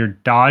jumping while your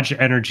dodge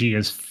energy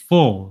is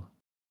full.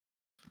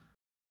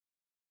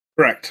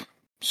 Correct.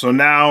 So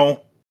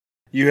now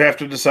you have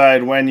to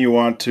decide when you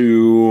want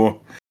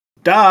to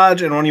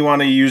dodge and when you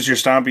want to use your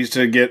stompies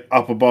to get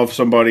up above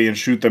somebody and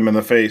shoot them in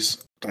the face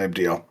type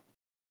deal.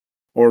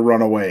 Or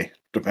run away,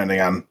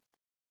 depending on...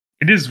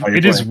 It is weird.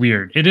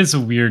 It is a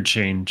weird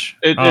change.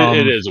 It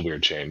is a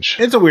weird change.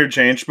 It's a weird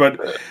change, but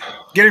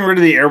getting rid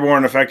of the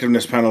airborne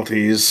effectiveness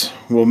penalties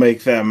will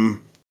make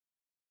them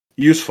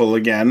useful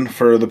again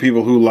for the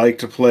people who like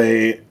to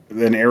play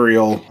an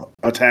aerial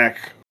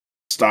attack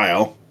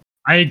style.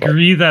 I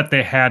agree that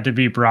they had to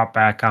be brought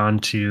back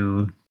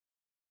onto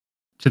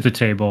the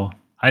table.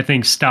 I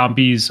think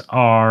Stompies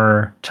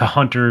are to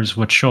hunters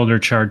what shoulder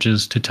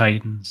charges to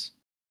Titans.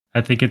 I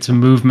think it's a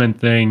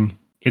movement thing.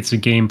 It's a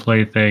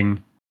gameplay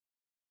thing.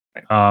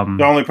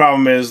 The only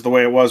problem is the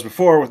way it was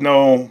before with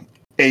no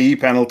AE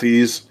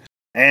penalties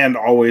and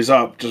always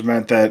up just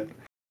meant that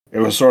it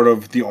was sort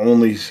of the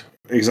only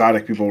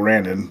exotic people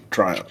ran in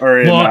trial or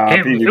in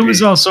PvP.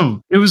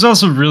 It was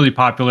also really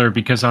popular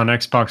because on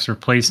Xbox or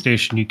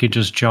PlayStation you could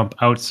just jump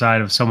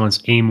outside of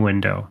someone's aim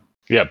window.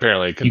 Yeah,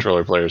 apparently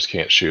controller players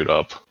can't shoot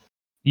up.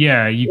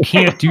 Yeah, you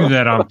can't do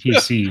that on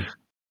PC.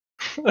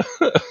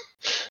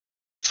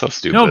 So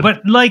stupid. No,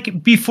 but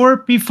like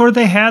before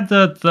they had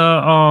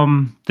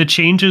the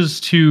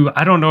changes to,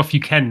 I don't know if you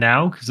can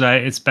now because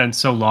it's been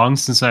so long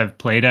since I've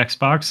played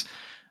Xbox.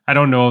 I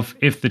don't know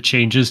if the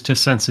changes to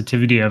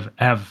sensitivity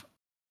have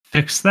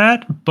fixed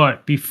that,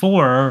 but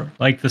before,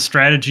 like, the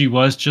strategy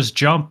was just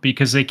jump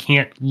because they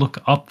can't look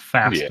up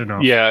fast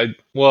enough. Yeah,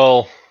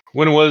 well,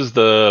 when was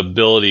the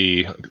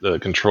ability, the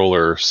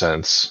controller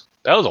sense?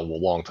 That was a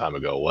long time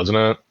ago, wasn't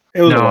it?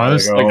 It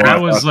was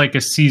that was like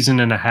a season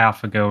and a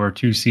half ago, or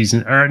 2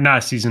 seasons, or not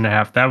a season and a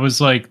half. That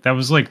was like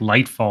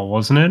Lightfall,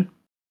 wasn't it?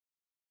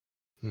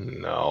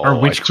 No, or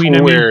Witch Queen.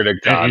 Swear to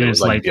God, it is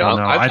like Lightfall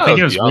now. I think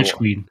it was Witch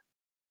Queen.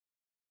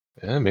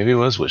 Yeah, maybe it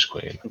was Witch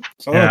Queen.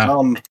 So that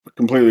sounds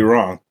completely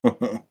wrong.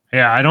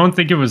 Yeah, I don't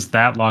think it was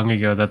that long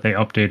ago that they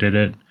updated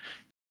it.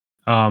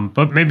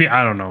 But maybe,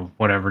 I don't know,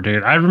 whatever,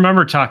 dude. I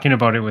remember talking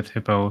about it with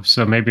Hippo,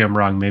 so maybe I'm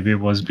wrong. Maybe it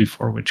was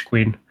before Witch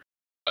Queen.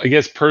 I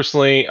guess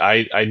personally,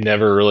 I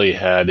never really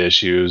had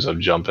issues of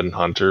jumping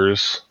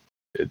hunters.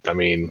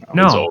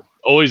 There's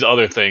always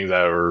other things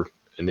that were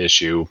an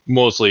issue.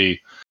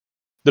 Mostly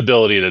the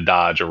ability to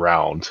dodge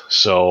around.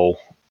 So,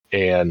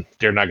 and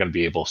they're not going to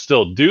be able to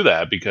still do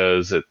that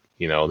because they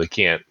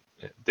can't.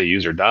 They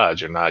use their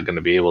dodge. They're not going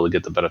to be able to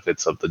get the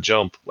benefits of the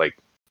jump like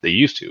they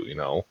used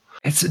to.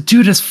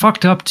 It's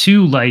fucked up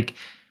too. Like,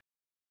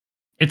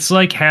 it's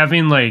like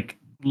having like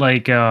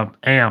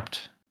amped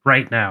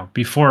right now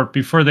before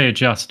they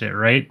adjust it,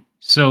 right?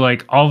 So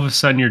like all of a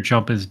sudden your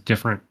jump is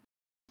different.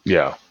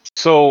 Yeah.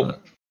 So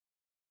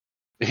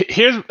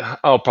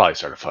I'll probably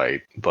start a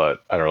fight,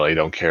 but I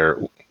don't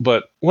care.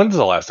 But when's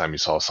the last time you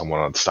saw someone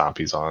on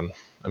Stompies on?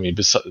 I mean,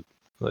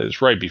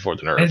 it's right before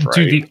the nerf, right?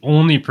 Dude, the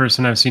only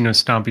person I've seen with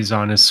Stompies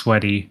on is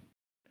Sweaty,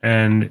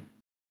 and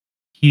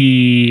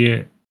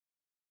he's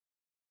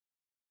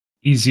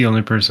the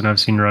only person I've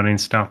seen running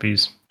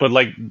Stompies. But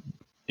like,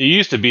 it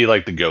used to be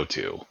like the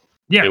go-to.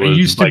 Yeah, it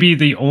used to be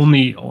the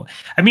only.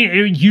 I mean,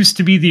 it used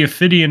to be the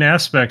Ophidian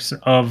aspects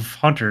of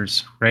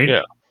hunters,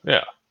 right?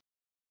 Yeah.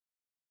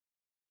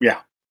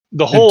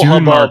 The whole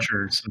hubbub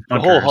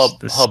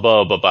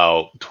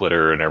about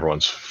Twitter and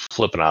everyone's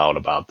flipping out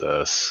about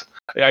this.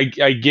 I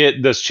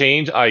get this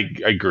change. I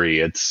agree.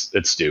 It's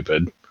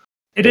stupid.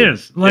 It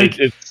is like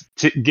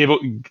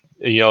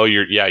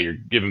you're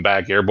giving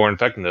back airborne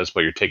effectiveness,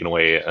 but you're taking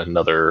away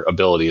another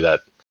ability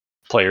that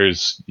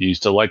players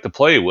used to like to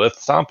play with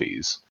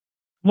Stompies.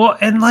 Well,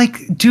 and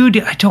like, dude,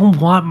 I don't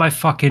want my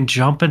fucking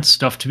jump and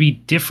stuff to be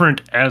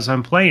different as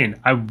I'm playing.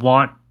 I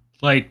want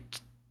like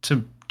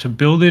to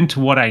build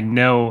into what I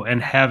know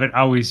and have it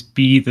always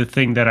be the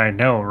thing that I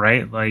know,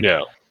 right? Like,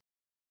 yeah.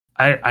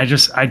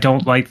 I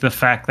don't like the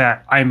fact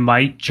that I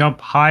might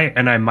jump high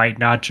and I might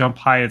not jump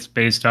high. It's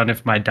based on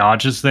if my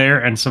dodge is there.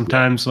 And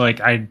sometimes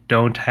like I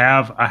don't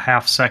have a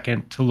half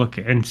second to look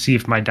and see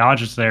if my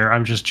dodge is there.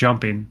 I'm just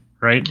jumping,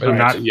 right? I'm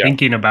not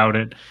thinking about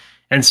it.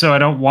 And so I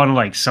don't want to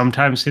like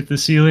sometimes hit the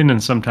ceiling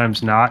and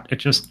sometimes not. It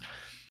just,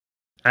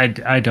 I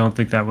don't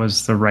think that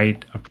was the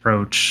right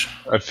approach.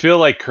 I feel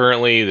like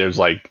currently there's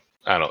like,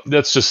 I don't know,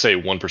 let's just say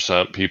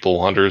 1%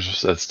 people,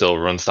 hunters that still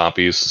run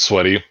Stompies.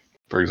 Sweaty,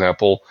 for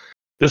example.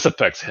 This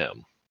affects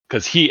him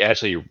because he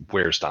actually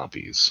wears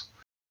Stompies.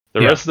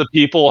 The rest of the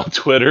people on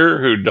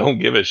Twitter who don't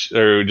give a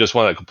or who just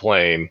want to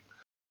complain,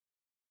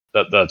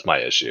 That's my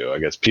issue. I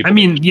guess people. I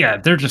mean, yeah,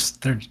 they're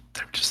dumb.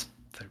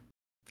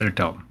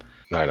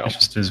 I know. It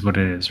just is what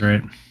it is,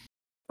 right?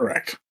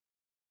 Correct.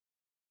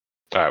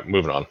 All right,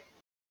 moving on.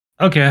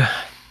 Okay.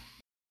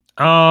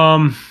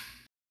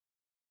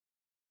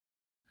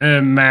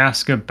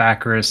 Mask of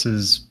Baccharis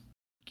is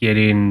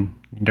getting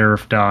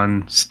nerfed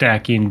on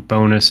stacking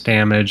bonus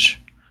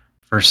damage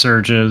for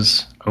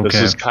surges. Okay.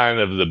 This is kind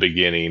of the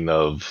beginning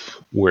of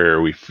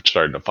where we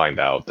started to find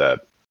out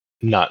that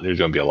there's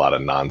going to be a lot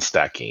of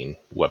non-stacking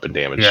weapon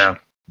damage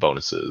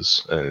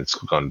bonuses, and it's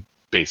going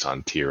based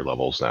on tier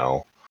levels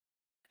now.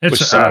 It's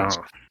which sucks.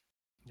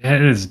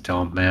 It is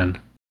dumb,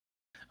 man.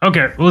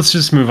 Okay, let's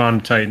just move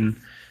on to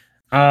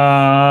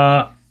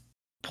Titan.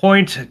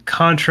 Point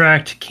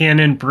contract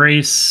cannon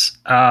brace.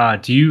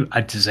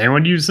 Does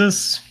anyone use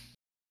this?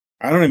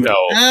 I don't even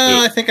know.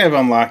 I think I've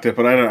unlocked it,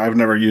 but I've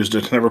never used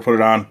it. Never put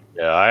it on.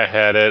 Yeah, I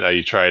had it.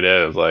 I tried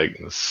it. I was like,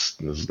 this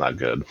is not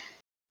good.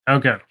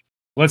 Okay,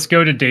 let's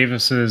go to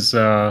Davis's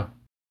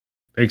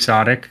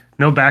exotic.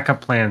 No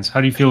backup plans.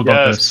 How do you feel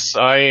about this?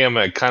 Yes, I am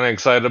kind of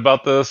excited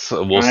about this.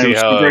 We'll see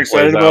how I'm super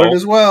excited about it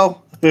as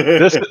well.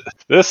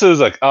 This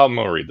is I'm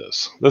gonna read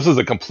this. This is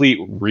a complete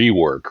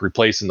rework,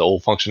 replacing the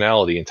old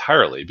functionality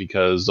entirely,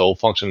 because the old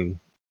function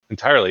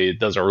entirely it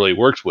doesn't really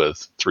work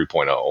with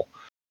 3.0.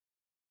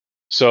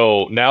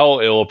 So now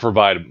it will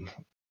provide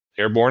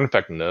airborne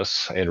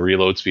effectiveness and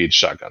reload speed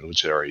shotgun,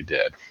 which it already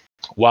did.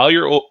 While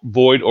your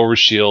Void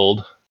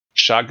Overshield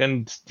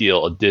shotguns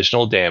deal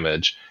additional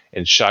damage,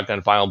 and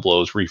shotgun final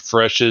blows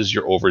refreshes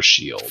your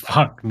Overshield.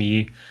 Fuck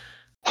me.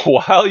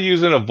 While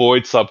using a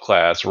Void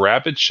subclass,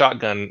 rapid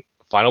shotgun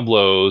final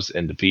blows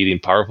and defeating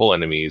powerful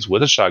enemies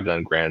with a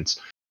shotgun grants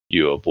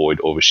you a Void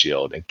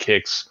Overshield and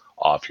kicks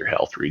off your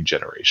health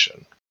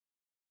regeneration.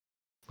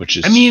 Which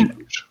is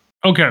huge.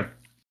 Okay.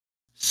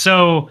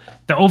 So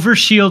the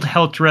Overshield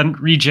health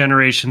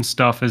regeneration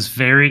stuff is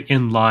very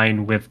in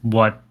line with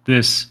what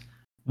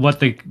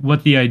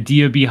the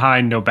idea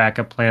behind no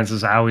backup plans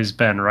has always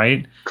been,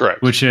 right?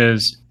 Correct. Which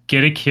is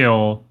get a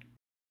kill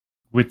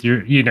with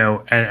your,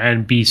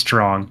 and be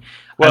strong.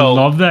 Well,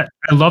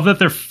 I love that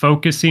they're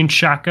focusing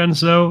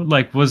shotguns though.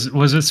 Like, was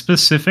it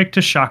specific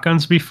to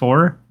shotguns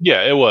before?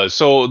 Yeah, it was.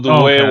 So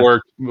the way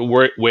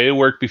it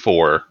worked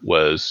before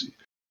was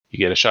you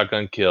get a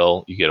shotgun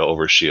kill, you get an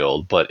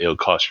Overshield, but it'll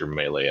cost your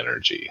melee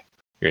energy,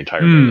 your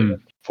entire melee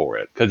for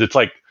it, because it's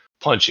like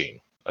punching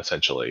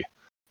essentially,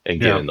 and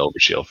getting an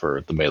Overshield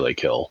for the melee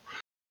kill.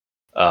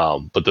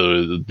 But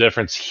the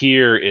difference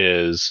here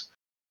is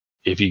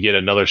if you get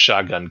another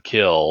shotgun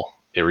kill,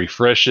 it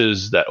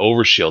refreshes that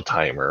Overshield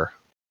timer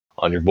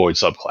on your Void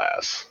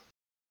subclass,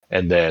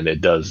 and then it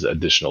does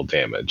additional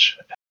damage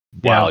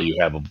while you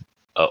have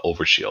a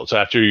Overshield. So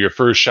after your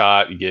first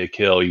shot, you get a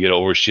kill, you get an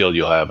Overshield,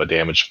 you'll have a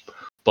damage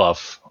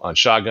buff on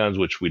shotguns,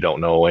 which we don't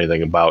know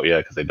anything about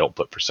yet because they don't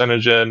put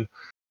percentage in,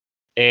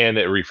 and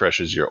it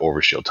refreshes your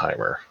Overshield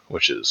timer,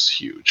 which is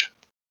huge.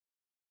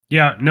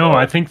 Yeah, no,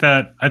 I think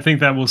that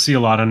we'll see a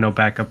lot of no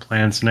backup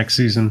plans next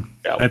season.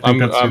 Yeah, I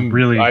think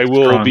I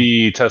will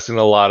be testing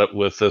a lot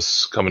with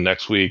this coming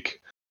next week.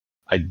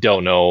 I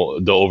don't know.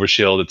 The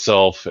Overshield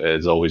itself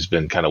has always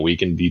been kind of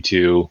weak in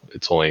D2.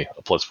 It's only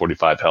a plus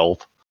 45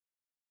 health.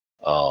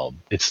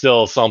 It's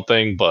still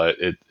something, but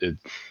it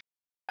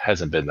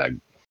hasn't been that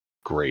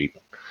great.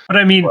 But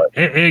I mean,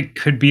 it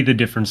could be the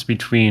difference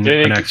between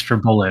an extra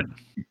bullet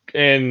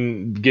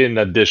and getting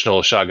an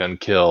additional shotgun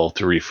kill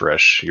to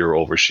refresh your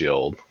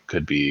Overshield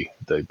could be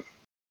the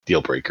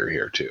deal breaker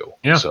here too.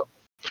 Yeah. So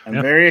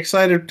I'm very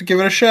excited to give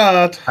it a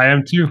shot. I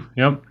am too.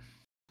 Yep.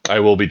 I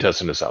will be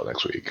testing this out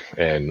next week,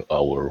 and I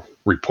will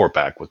report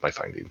back with my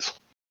findings.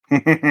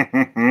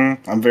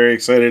 I'm very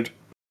excited.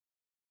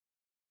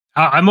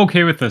 I'm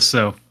okay with this,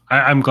 though.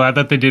 I'm glad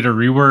that they did a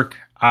rework.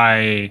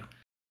 I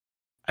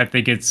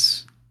think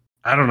it's.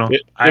 I don't know.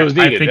 It was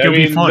needed. I think it'll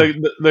be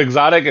fun. The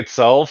exotic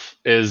itself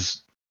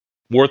is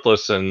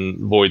worthless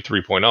in Void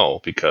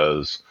 3.0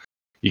 because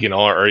you can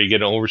already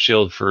get an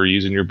Overshield for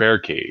using your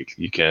barricade.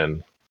 You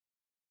can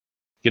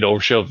get an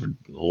Overshield for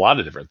a lot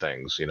of different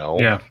things,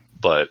 Yeah.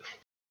 But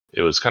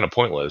it was kind of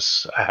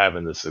pointless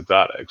having this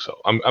exotic. So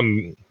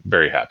I'm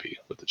very happy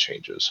with the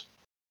changes.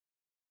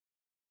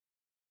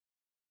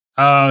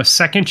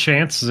 Second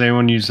Chance. Does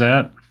anyone use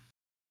that?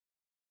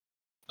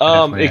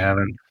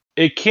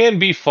 It can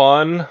be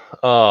fun.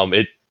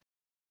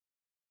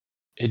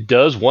 It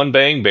does one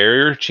bang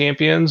barrier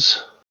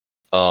champions.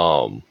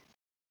 Now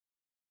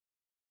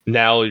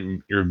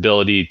your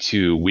ability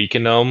to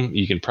weaken them,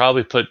 you can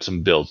probably put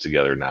some builds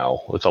together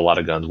now with a lot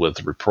of guns with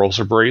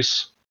repulsor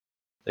brace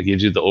that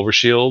gives you the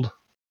Overshield.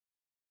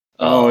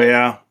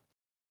 Yeah.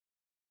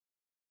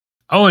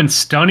 Oh, and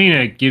stunning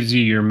it gives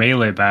you your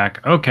melee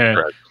back. Okay.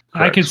 Correct.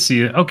 I could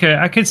see it. Okay,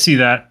 I could see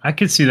that. I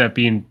could see that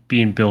being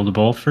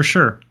buildable for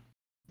sure.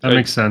 That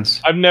makes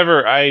sense. I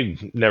never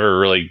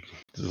really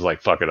was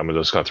like, fuck it, I'm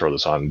just gonna throw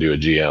this on and do a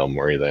GM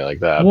or anything like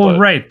that. Well,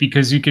 right,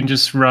 because you can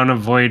just run a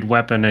void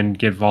weapon and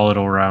get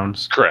volatile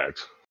rounds.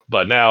 Correct.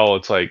 But now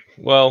it's like,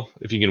 well,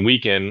 if you can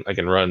weaken, I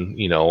can run.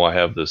 I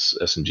have this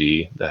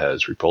SMG that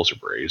has repulsor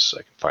brace.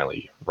 I can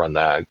finally run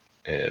that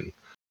and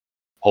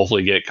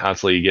hopefully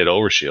constantly get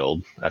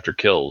overshield after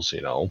kills.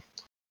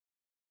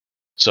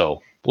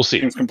 So we'll see.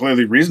 Seems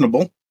completely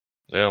reasonable.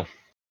 Yeah.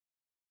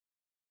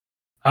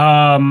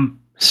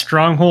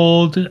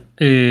 Stronghold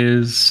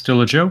is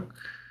still a joke.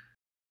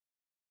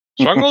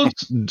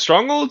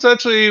 Strongholds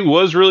actually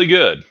was really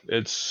good.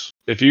 It's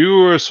if you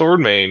were a sword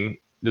main,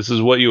 this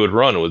is what you would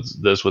run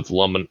with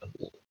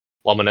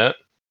Luminette.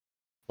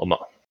 Am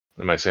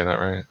I saying that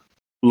right?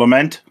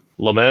 Lament.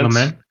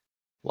 Lament.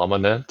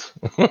 Lament.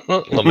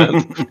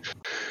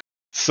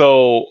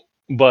 So,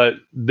 but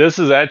this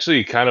is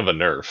actually kind of a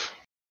nerf.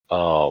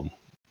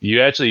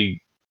 You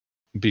actually,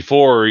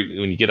 before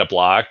when you get a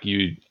block,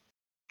 you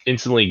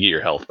instantly get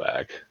your health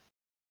back.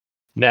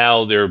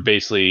 Now they're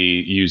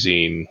basically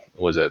using,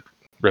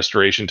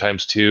 restoration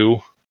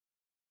 ×2,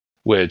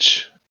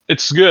 which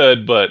it's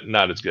good, but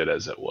not as good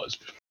as it was.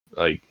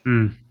 Like,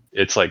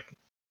 It's like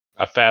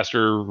a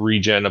faster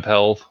regen of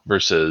health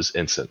versus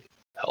instant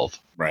health.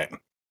 Right.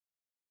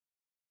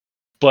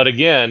 But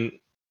again,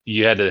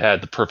 you had to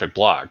have the perfect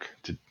block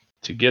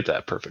to get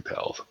that perfect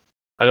health.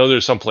 I know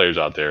there's some players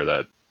out there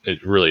that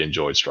really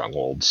enjoyed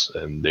Strongholds,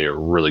 and they are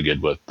really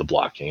good with the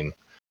blocking.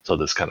 So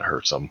this kind of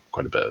hurts them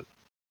quite a bit.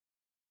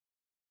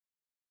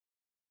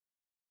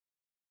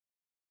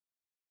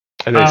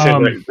 And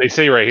they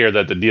say right here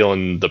that the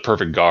dealing the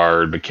perfect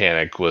guard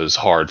mechanic was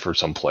hard for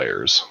some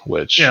players,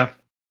 which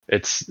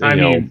it's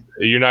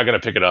you're not going to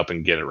pick it up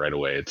and get it right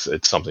away.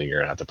 It's something you're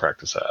going to have to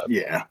practice at.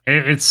 Yeah,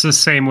 it's the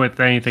same with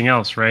anything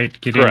else, right?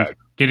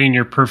 Getting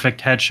your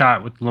perfect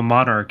headshot with Le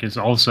Monarch is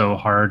also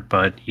hard,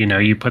 but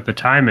you put the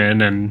time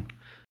in and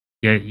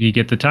you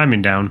get the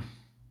timing down.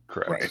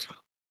 Correct. Right.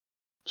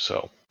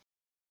 So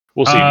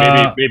we'll see.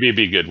 Maybe it'd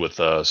be good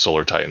with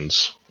Solar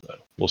Titans.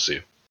 We'll see.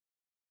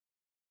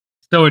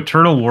 So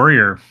Eternal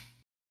Warrior.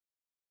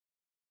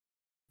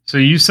 So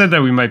you said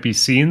that we might be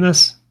seeing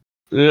this?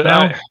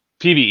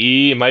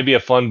 PvE, it might be a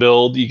fun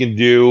build you can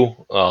do.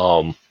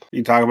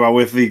 You talk about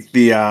with the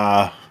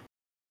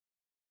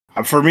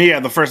for me,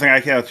 the first thing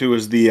I came out to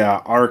is the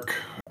arc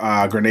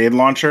grenade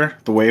launcher,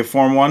 the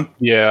waveform one.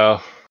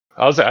 Yeah,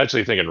 I was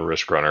actually thinking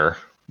Risk Runner.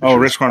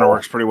 Risk Runner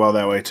works pretty well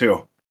that way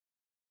too.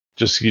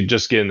 Just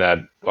getting that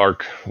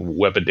arc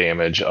weapon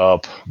damage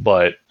up,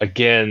 but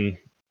again,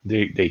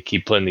 they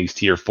keep putting these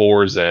tier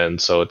 4s in,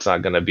 so it's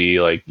not going to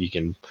be like you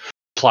can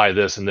apply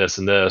this and this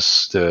and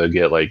this to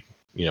get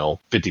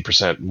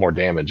 50% more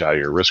damage out of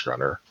your Risk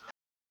Runner.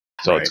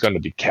 So It's going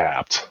to be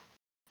capped.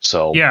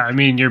 So yeah, I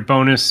mean your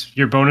bonus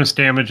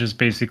damage is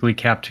basically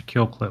capped to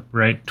kill clip,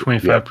 right?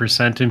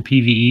 25% in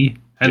PvE,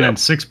 and then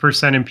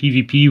 6% in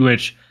PvP,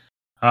 which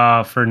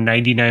for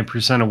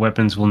 99% of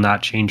weapons will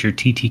not change your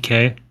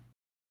TTK.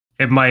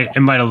 It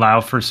might allow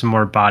for some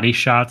more body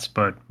shots,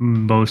 but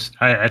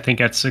I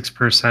think at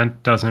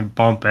 6% doesn't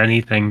bump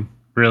anything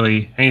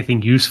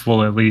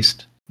useful, at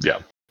least. Yeah,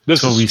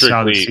 That's what we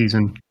saw this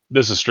season.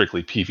 This is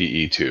strictly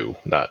PvE too.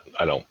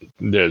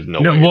 There's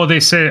no way. Well, they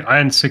say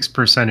and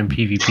 6% in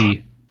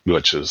PvP,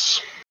 which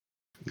is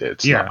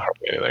not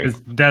hardly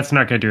anything. That's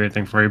not going to do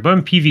anything for you, but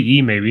in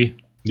PvE maybe.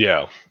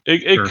 Yeah,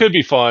 it could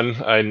be fun.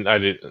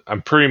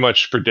 I'm pretty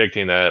much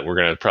predicting that we're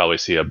going to probably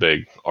see a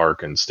big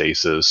arc and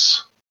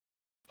stasis.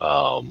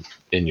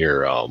 In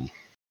your in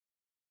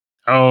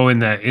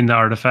the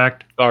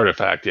artifact,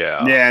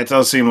 yeah, it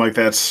does seem like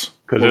that's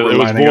because it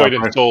was Void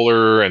and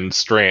Solar and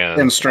Strand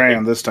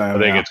this time. I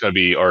think it's going to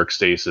be Arc,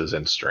 Stasis,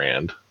 and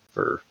Strand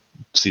for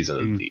Season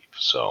of the Deep.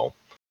 So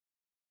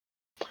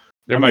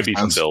there might be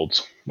some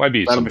builds.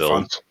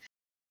 Fun.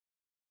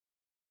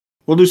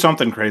 We'll do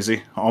something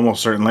crazy,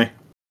 almost certainly.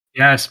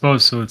 Yeah, I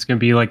suppose so. It's going to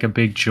be like a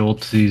big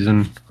jolt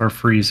season or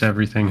freeze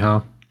everything,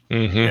 huh?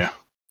 Mm-hmm. Yeah,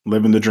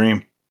 living the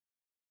dream.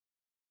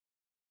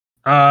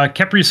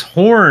 Kepri's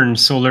Horn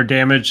solar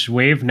damage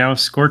wave now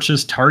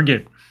scorches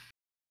target.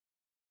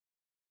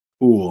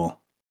 Cool.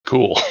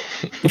 I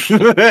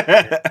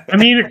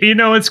mean,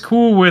 it's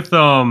cool with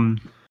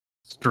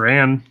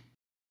Strand.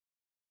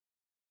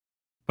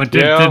 But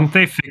didn't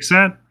they fix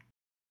that?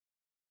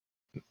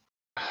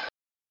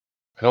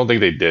 I don't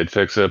think they did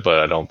fix it, but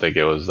I don't think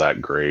it was that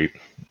great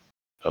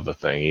of a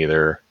thing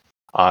either.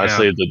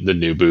 Honestly, the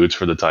new boots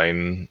for the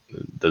Titan,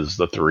 there's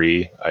the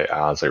 3. I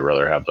honestly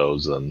rather have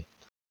those than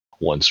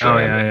one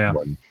Strand.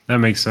 One that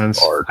makes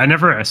sense. Arc.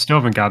 I still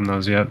haven't gotten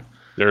those yet.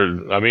 For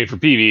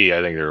PvE,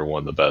 I think they're one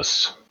of the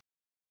best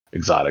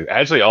exotic.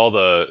 Actually, all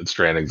the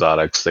Strand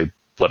exotics they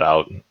put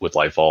out with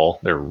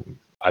Lightfall,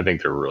 I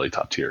think they're really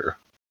top tier.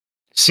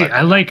 See,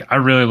 I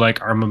really like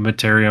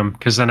Armamentarium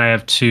because then I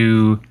have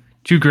two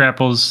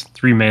grapples,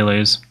 3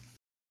 melees,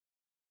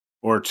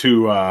 or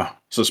 2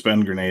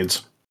 suspend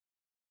grenades.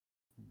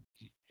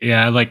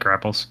 Yeah, I like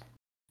grapples.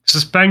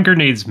 Suspend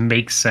grenades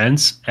make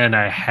sense, and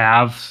I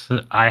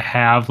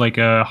have like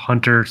a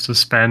hunter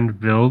suspend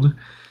build,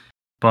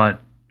 but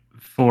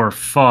for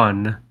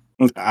fun.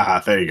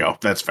 There you go.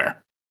 That's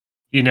fair.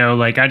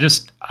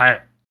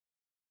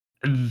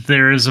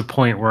 there is a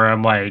point where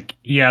I'm like,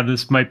 yeah,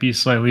 this might be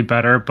slightly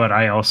better, but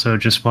I also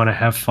just want to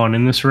have fun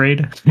in this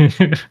raid.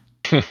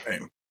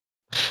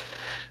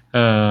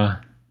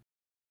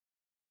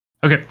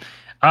 Okay.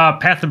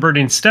 Path of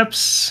Burning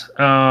Steps.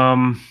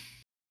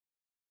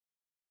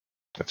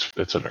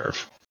 It's a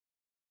nerf.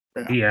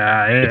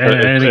 Yeah,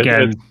 and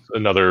again, it's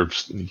another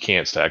you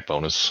can't stack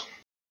bonus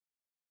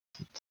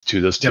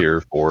to this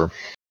tier 4.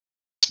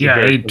 Yeah,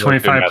 Very similar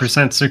to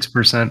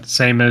 25%, 6%,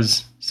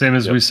 same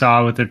as we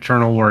saw with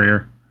Eternal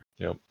Warrior.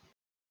 Yep.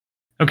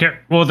 Okay,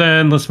 well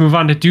then let's move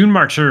on to Dune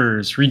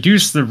Marchers.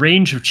 Reduce the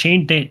range of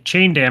chain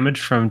damage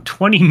from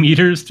 20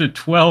 meters to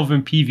 12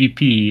 in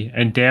PvP,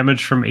 and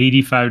damage from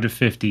 85 to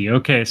 50.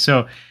 Okay,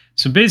 so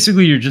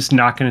basically you're just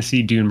not going to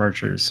see Dune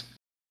Marchers.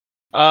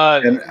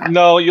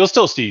 No, you'll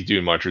still see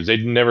Dune Marchers. They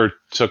never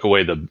took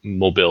away the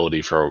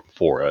mobility for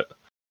it.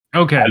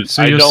 Okay,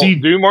 so you'll see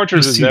Dune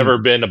Marchers has never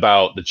been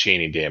about the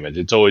chaining damage.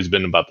 It's always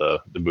been about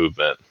the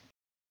movement.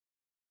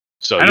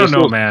 So I don't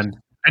know, man.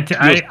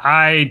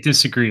 I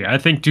disagree. I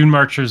think Dune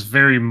Marchers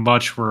very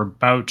much were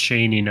about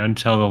chaining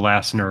until the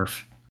last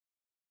nerf.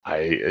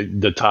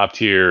 The top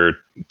tier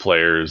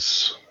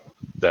players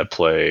that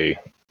play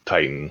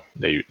Titan,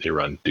 they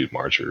run Dune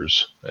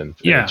Marchers, and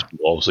it's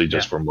mostly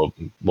just for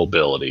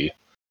mobility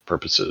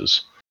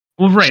purposes.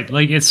 Well, right,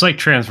 like it's like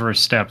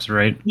transverse steps,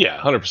 right? Yeah,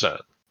 100%.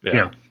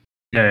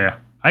 Yeah.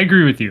 I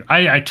agree with you.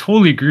 I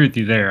totally agree with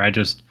you there. I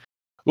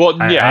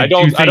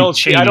don't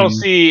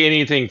see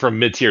anything from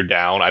mid tier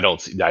down. I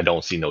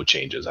don't see no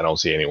changes. I don't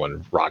see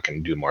anyone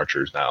rocking Dune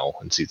Marchers now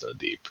in Season of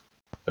Deep.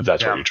 If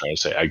that's what you're trying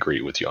to say, I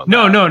agree with you on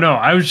that. No.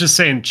 I was just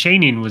saying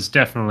chaining was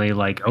definitely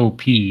like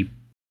OP they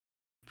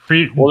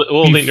before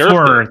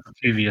nerfed the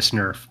previous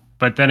nerf,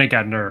 but then it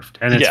got nerfed,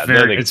 and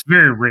it's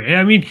very rare.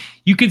 I mean,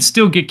 you could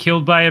still get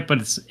killed by it,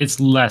 but it's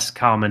less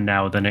common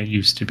now than it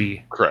used to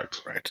be.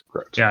 Correct.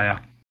 Yeah.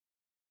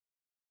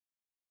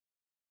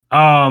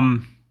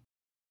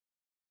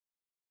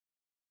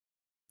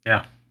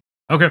 Yeah.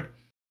 Okay.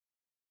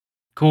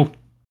 Cool.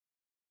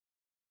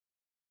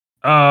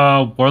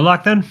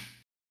 Warlock then?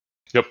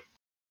 Yep.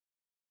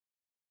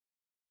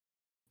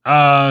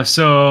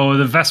 So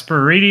the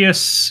Vesper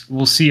Radius,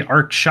 we'll see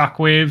arc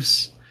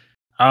shockwaves.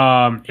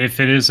 If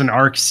it is an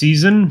arc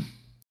season,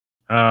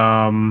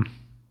 then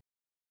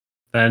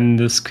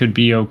this could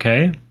be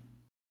okay.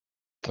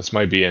 This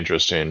might be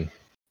interesting.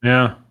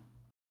 Yeah.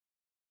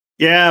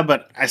 Yeah,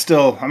 but I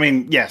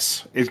mean,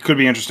 yes, it could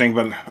be interesting,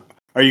 but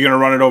are you going to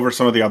run it over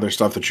some of the other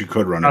stuff that you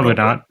could run Probably it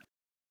over?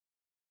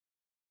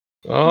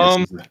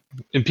 Not.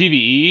 In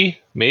PvE,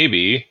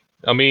 maybe.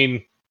 I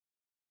mean,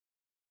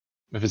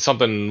 if it's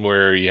something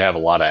where you have a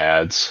lot of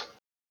ads.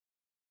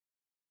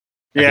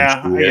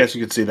 Yeah, I guess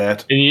you could see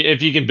that. And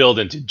if you can build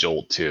into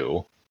Jolt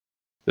too.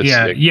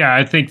 Yeah,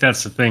 I think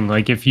that's the thing.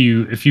 Like if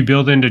you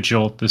build into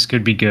Jolt, this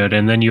could be good,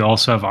 and then you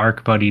also have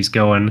arc buddies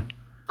going.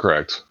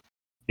 Correct.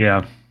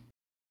 Yeah.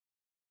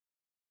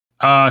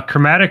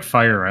 Chromatic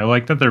Fire. I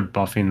like that they're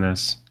buffing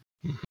this.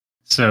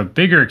 So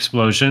bigger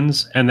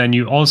explosions, and then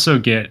you also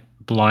get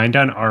Blind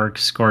on Arc,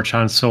 Scorch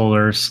on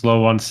Solar,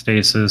 Slow on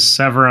Stasis,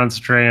 Sever on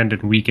Strand,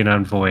 and Weaken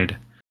on Void.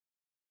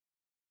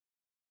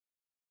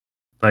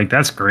 Like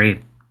that's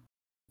great.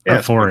 Yeah,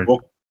 I'm for it.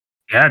 Cool.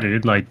 Yeah,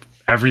 dude. Like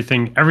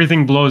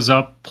everything blows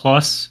up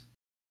plus,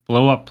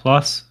 blow up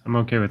plus. I'm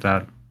okay with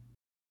that.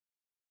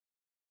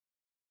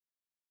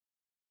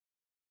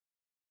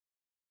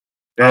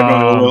 I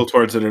have no will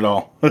towards it at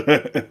all.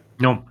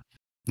 Nope.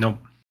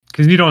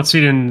 Because you don't see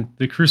it in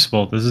the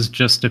Crucible. This is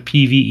just a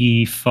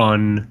PvE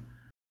fun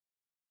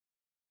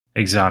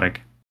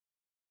exotic.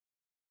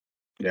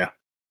 Yeah,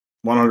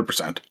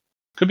 100%.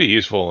 Could be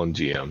useful in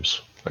GMs.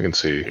 I can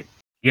see.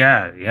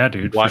 Yeah,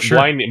 dude. For sure.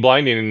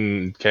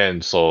 Blinding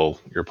can slow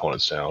your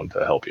opponents down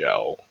to help you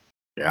out.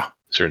 Yeah,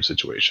 in certain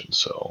situations.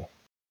 So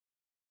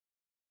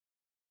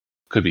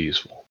could be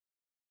useful.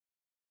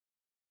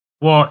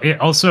 Well,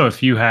 it also,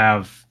 if you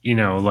have,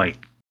 like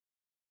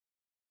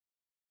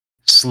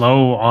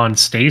slow on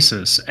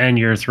stasis and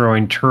you're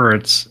throwing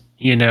turrets,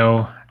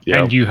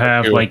 and you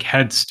have like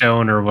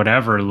headstone or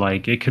whatever,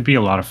 like it could be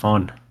a lot of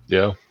fun.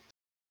 Yeah.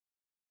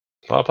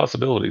 A lot of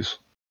possibilities.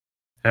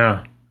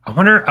 Yeah. I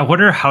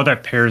wonder how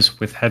that pairs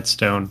with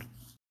headstone.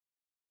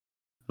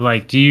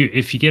 Like,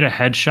 if you get a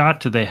headshot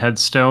to the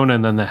headstone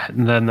and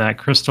then that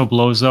crystal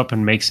blows up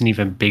and makes an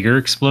even bigger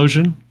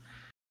explosion?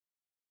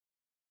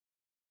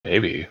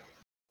 Maybe.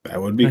 That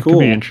would be cool.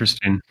 Could be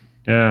interesting.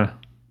 Yeah.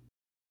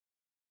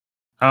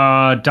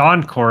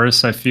 Dawn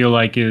Chorus, I feel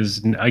like,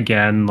 is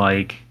again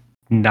like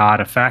not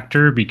a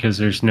factor because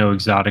there's no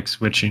exotic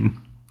switching.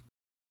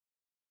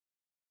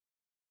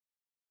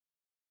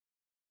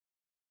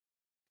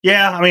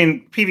 Yeah, I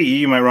mean, PvE,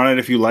 you might run it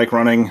if you like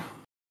running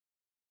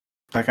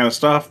that kind of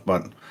stuff,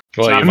 but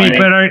who's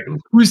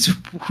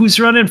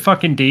running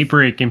fucking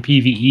Daybreak in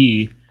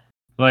PvE?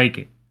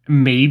 Like,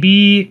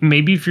 maybe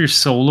if you're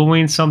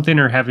soloing something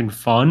or having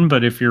fun,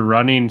 but if you're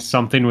running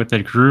something with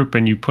a group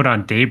and you put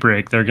on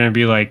Daybreak, they're going to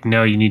be like,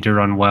 no, you need to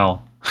run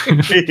well.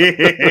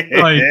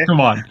 Like,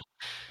 come on.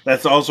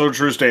 That's also a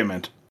true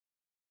statement.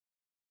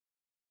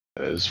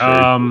 That is very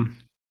cool.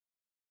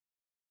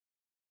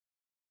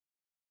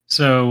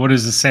 So what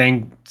is the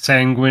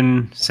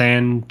sanguine?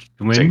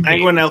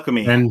 Sanguine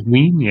Alchemy.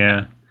 Sanguine,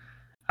 yeah.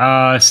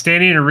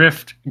 Standing a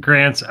Rift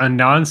grants a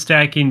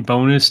non-stacking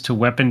bonus to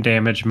weapon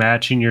damage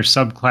matching your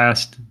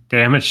subclass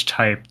damage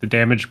type. The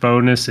damage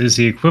bonus is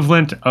the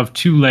equivalent of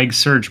 2 leg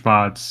surge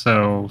mods,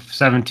 so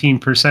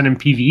 17% in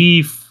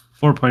PvE,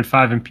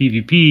 4.5 in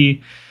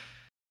PvP.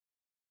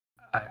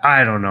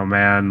 I don't know,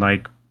 man.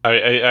 Like,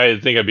 I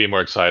think I'd be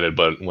more excited,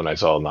 but when I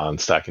saw a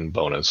non-stacking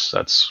bonus,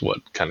 that's what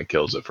kind of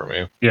kills it for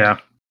me. yeah.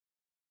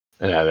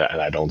 And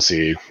I don't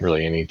see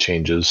really any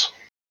changes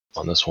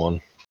on this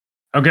one.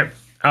 Okay.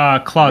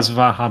 Claws of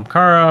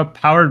Ahamkara.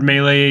 Powered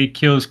melee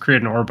kills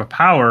create an orb of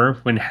power.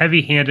 When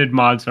heavy-handed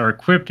mods are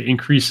equipped,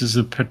 increases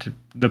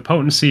the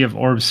potency of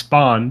orbs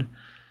spawned.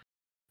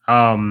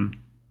 I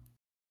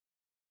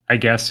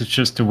guess it's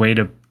just a way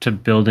to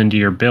build into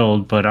your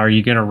build, but are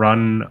you going to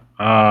run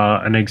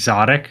an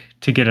exotic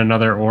to get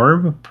another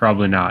orb?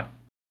 Probably not.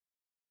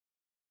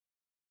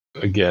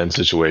 Again,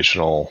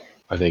 situational.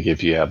 I think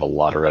if you have a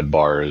lot of red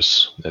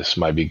bars, this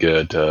might be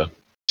good to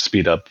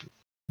speed up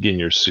getting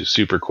your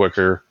super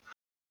quicker.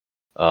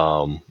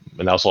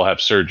 And also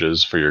have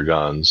surges for your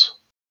guns.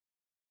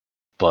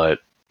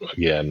 But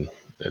again,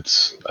 I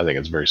think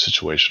it's very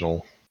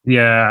situational.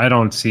 Yeah, I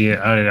don't see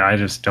it. I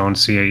just don't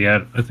see it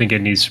yet. I think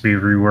it needs to be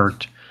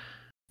reworked.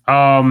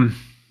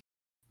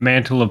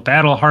 Mantle of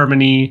Battle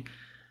Harmony.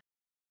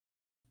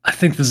 I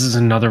think this is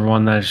another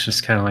one that's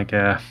just kind of like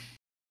a...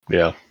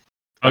 Yeah.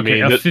 Okay,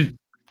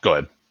 go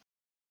ahead.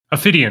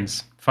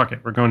 Ophidians. Fuck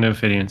it, we're going to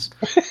Ophidians.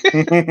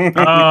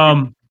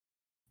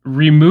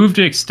 Removed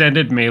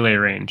extended melee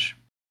range.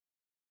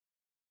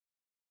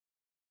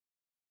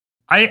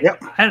 I'm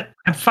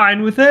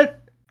fine with it.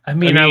 I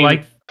mean,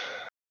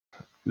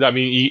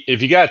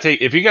 if you got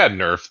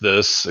nerf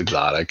this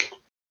exotic,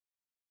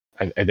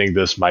 I think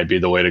this might be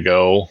the way to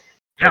go.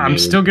 Yeah, I'm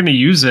still going to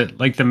use it.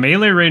 Like, the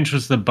melee range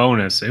was the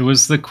bonus. It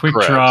was the quick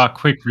draw,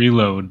 quick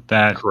reload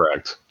that.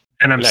 Correct.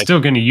 And I'm still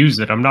going to use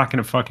it. I'm not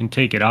going to fucking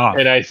take it off.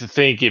 And I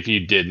think if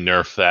you did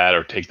nerf that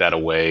or take that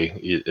away,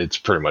 it's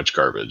pretty much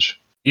garbage.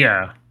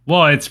 Yeah.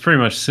 Well, it's pretty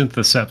much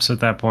Syntheseps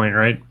at that point,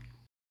 right?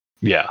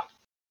 Yeah.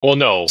 Well,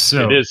 no,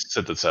 it is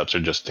Syntheseps.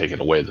 They're just taking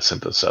away the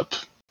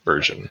Syntheseps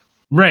version.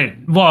 Right.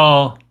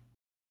 Well,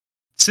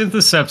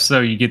 Syntheseps,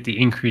 though, you get the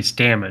increased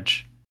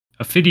damage.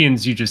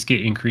 Ophidians, you just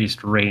get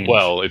increased range.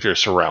 Well, if you're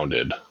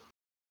surrounded,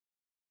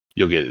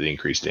 you'll get the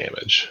increased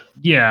damage.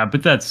 Yeah,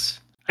 but that's...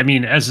 I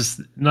mean,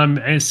 as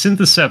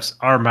Syntheseps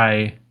are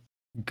my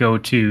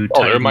go-to.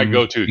 Oh, they're my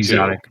go-to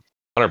exotic. Too.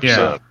 100%.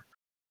 Yeah.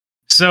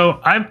 So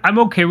I'm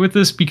okay with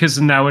this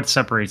because now it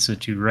separates the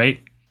two,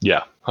 right?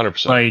 Yeah,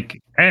 100%. Like,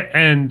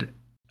 and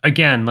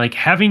again, like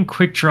having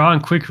quick draw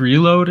and quick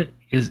reload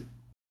is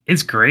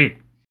great.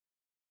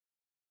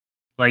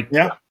 Like,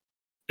 yeah,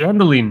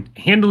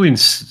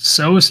 handling's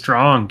so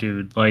strong,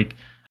 dude. Like,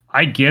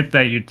 I get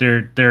that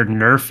they're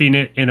nerfing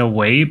it in a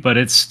way, but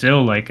it's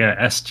still like a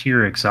S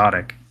tier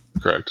exotic.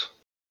 Correct.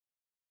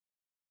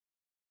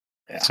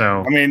 Yeah.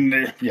 So I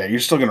mean, yeah, you're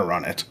still gonna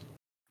run it,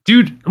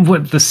 dude.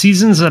 What the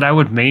seasons that I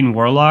would main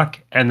Warlock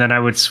and then I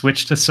would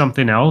switch to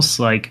something else,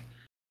 like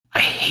I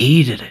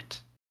hated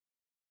it.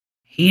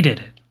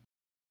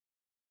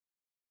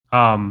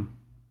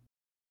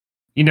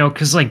 You know,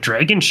 because like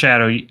Dragon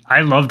Shadow,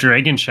 I love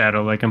Dragon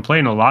Shadow. Like I'm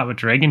playing a lot with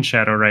Dragon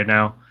Shadow right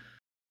now.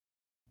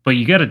 But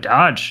you gotta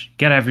dodge. You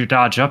gotta have your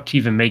dodge up to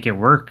even make it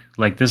work.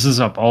 Like this is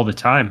up all the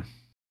time.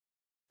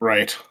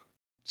 Right.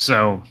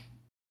 So,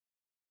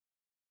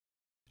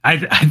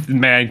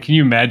 man, can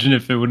you imagine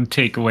if it would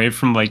take away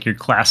from like your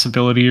class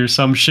ability or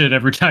some shit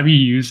every time you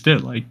used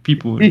it? Like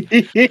people would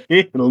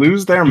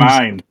lose their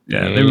mind.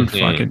 Yeah, they would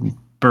fucking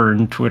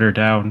burn Twitter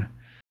down.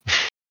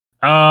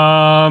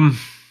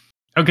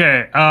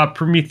 Okay.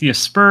 Prometheus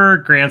Spur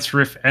grants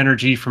Rift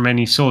energy from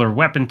any solar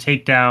weapon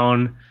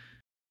takedown.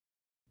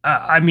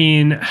 I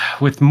mean,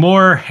 with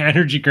more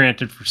energy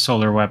granted for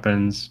solar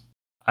weapons.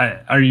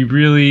 Are you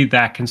really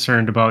that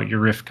concerned about your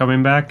Rift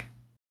coming back?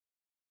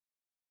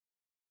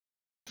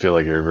 I feel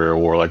like if you're a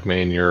Warlock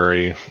main, you're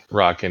already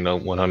rocking a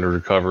 100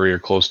 recovery or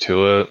close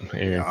to it.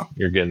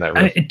 You're getting that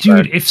Rift.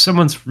 Dude, if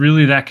someone's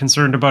really that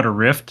concerned about a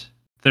Rift,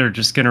 they're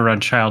just going to run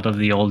Child of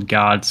the Old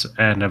Gods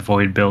and a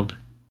Void build.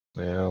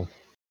 Yeah.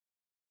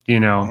 You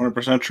know.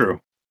 100%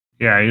 true.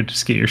 Yeah, you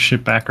just get your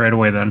shit back right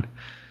away then.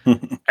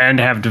 And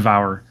have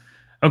Devour.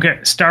 Okay,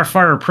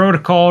 Starfire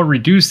Protocol,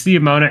 reduce the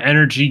amount of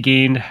energy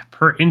gained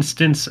per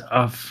instance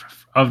of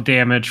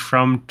damage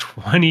from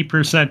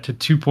 20% to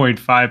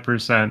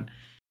 2.5%.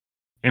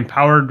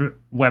 Empowered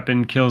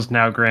weapon kills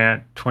now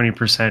grant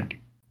 20%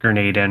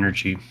 grenade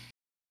energy.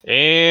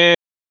 And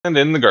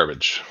in the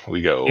garbage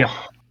we go. Yep.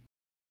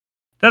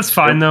 That's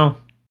fine though.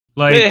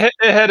 Like it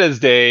had its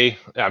day.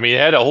 I mean, it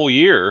had a whole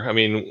year. I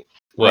mean, it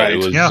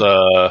was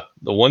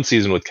the one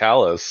season with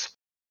Callus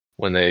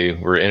when they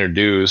were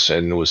introduced,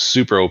 and it was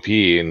super OP,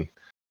 and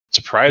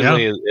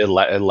surprisingly, it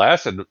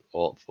lasted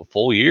a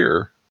full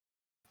year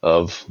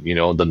of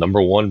the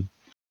number one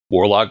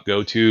Warlock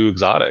go-to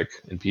exotic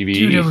in PvE.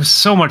 Dude, it was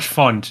so much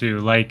fun too.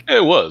 Like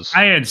It was.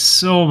 I had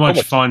so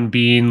much fun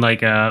being like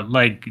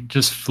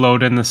just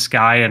float in the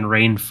sky and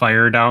rain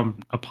fire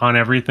down upon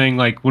everything.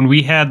 Like when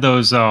we had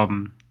those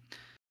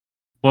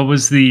what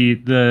was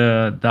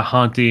the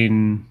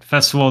haunting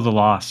Festival of the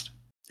Lost?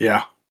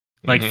 Yeah.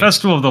 Like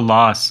Festival of the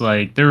Lost,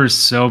 like there were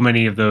so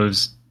many of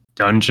those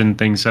dungeon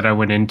things that I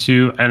went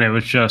into, and it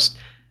was just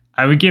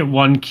I would get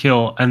one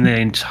kill and the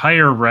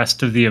entire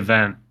rest of the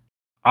event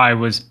I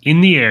was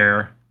in the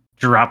air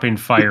dropping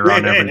fire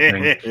on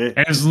everything. And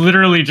it was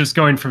literally just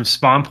going from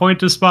spawn point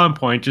to spawn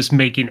point, just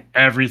making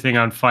everything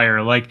on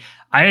fire. Like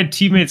I had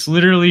teammates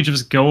literally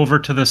just go over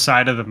to the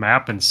side of the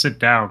map and sit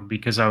down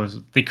because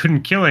they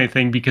couldn't kill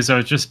anything because I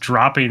was just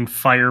dropping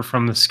fire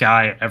from the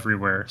sky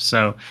everywhere.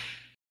 So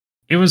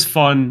it was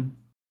fun.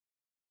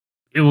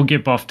 It will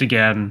get buffed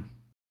again.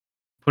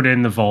 Put it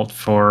in the vault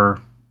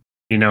for,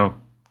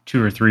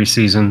 2 or 3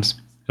 seasons.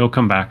 It'll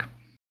come back.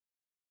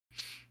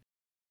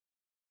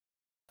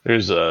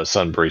 There's a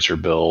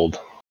Sunbracer build.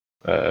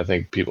 I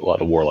think a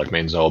lot of Warlock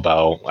mains know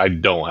about. I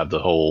don't have the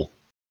whole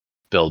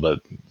build,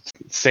 but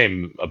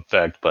same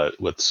effect, but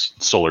with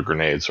solar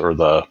grenades or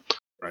the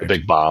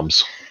big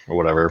bombs or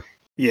whatever.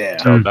 Yeah.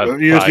 So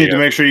you just need to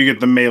make sure you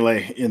get the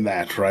melee in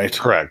that, right?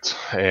 Correct.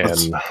 And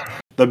that's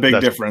the big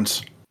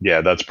difference.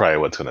 Yeah, that's probably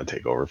what's going to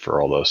take over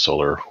for all those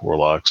solar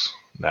Warlocks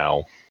now,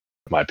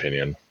 in my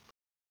opinion.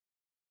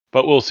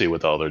 But we'll see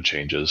with all their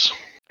changes.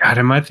 God,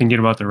 am I thinking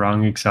about the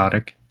wrong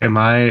exotic?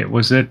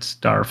 Was it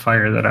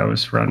Starfire that I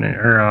was running?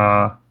 Or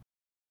Are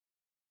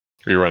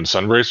you running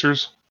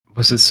Sunbracers?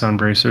 Was it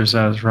Sunbracers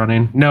I was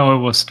running?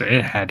 No,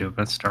 it had to have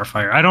been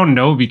Starfire. I don't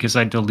know because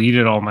I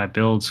deleted all my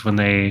builds when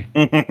they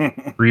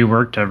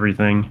reworked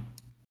everything.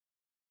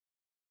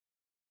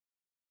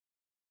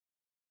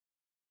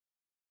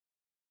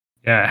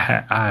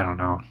 Yeah, I don't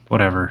know.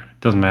 Whatever.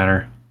 Doesn't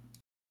matter.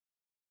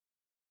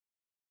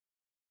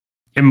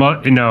 It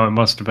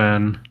must have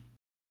been.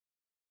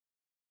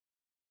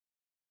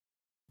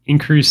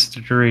 Increase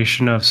the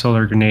duration of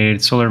solar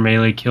grenade. Solar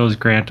melee kills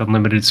grant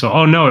unlimited. So,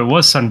 oh no, it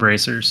was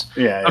Sunbracers.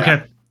 Yeah.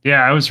 Okay.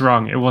 Yeah, I was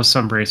wrong. It was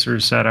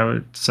Sunbracers that I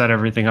would set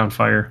everything on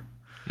fire.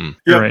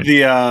 Yep, right.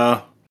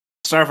 The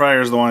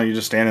Starfire is the one you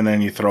just stand in there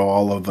and you throw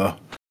all of the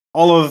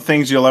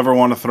things you'll ever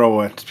want to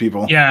throw at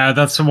people. Yeah,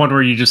 that's the one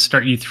where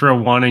you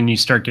throw one and you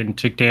start getting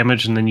tick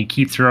damage and then you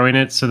keep throwing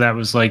it. So that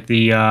was like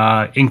the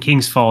in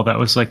King's Fall, that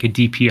was like a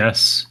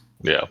DPS.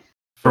 Yeah.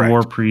 For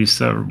War Priest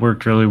that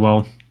worked really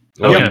well.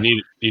 Well, Okay.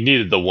 you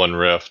needed the one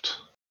rift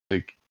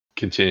to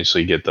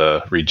continuously get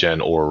the regen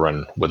or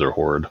run Wither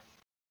Horde.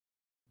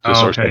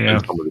 So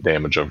some of the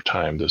damage over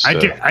time.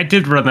 I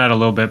did run that a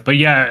little bit, but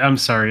yeah, I'm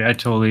sorry. I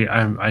totally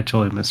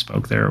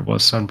misspoke there. It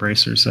was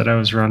Sunbracers that I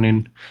was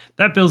running.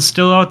 That build's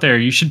still out there.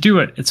 You should do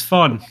it. It's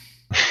fun.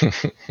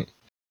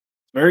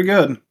 Very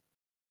good.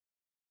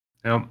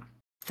 Yep.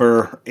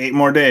 For 8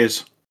 more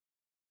days.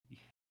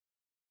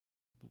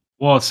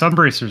 Well,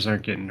 Sunbracers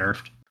aren't getting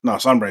nerfed. No,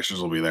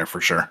 Sunbracers will be there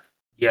for sure.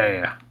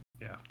 Yeah.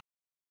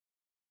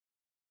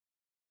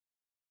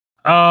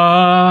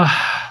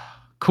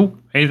 Cool.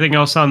 Anything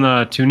else on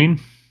the tuning?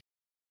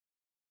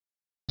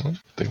 I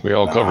think we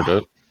all covered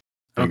it.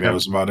 I think that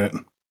was about it.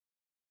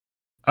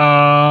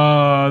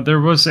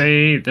 There was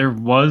a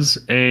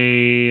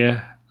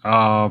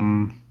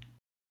TWAB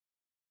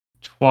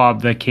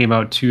that came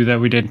out too that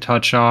we didn't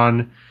touch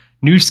on.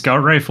 New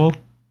scout rifle,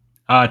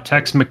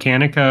 Tex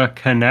Mechanica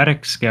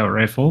kinetic scout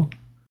rifle,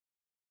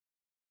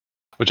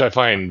 which I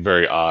find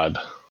very odd,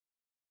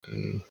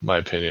 in my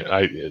opinion.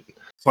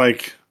 It's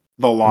like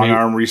the long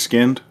arm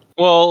reskinned.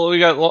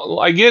 Well,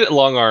 I get it,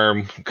 long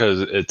arm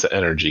because it's an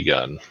energy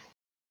gun,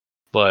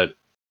 but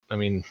I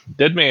mean,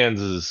 Dead Man's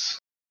is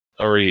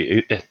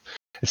already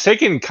it's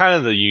taking kind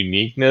of the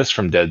uniqueness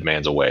from Dead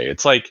Man's away.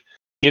 It's like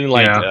getting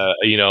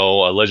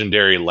a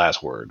legendary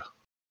last word.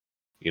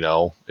 It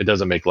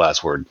doesn't make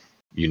last word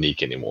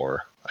unique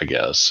anymore, I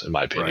guess, in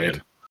my opinion.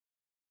 Right.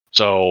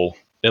 So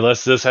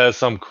unless this has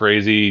some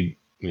crazy,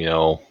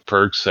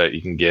 perks that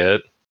you can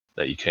get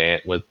that you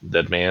can't with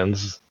Dead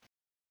Man's.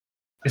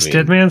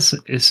 Dead Man's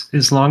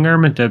is long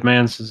arm and Dead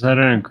Man's, is that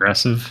an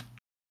aggressive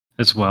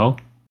as well?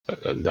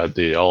 I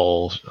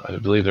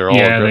believe they're all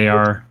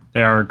aggressive.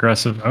 They are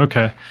aggressive.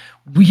 Okay.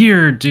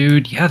 Weird,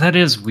 dude. Yeah, that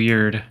is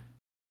weird.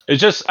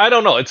 It's just, I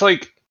don't know. It's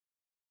like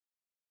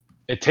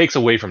it takes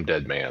away from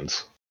Dead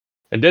Man's.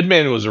 And Dead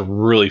Man was a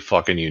really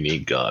fucking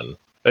unique gun.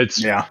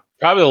 It's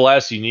probably the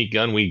last unique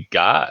gun we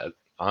got,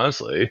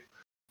 honestly.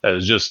 That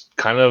was just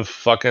kind of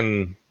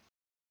fucking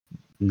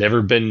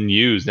never been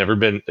used,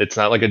 it's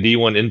not like a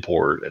D1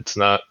 import. It's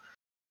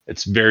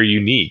very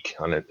unique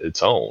on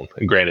its own.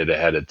 And granted, it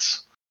had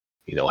its,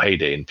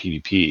 heyday in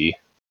PvP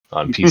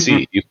on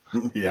PC.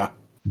 Yeah.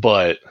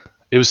 But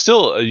it was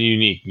still a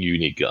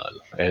unique gun.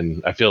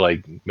 And I feel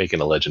like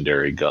making a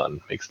legendary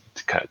gun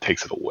kind of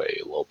takes it away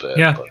a little bit.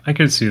 Yeah, I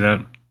could see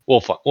that.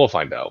 We'll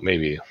find out.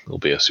 Maybe it'll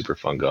be a super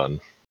fun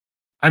gun.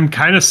 I'm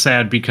kind of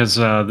sad because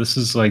this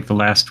is like the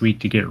last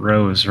week to get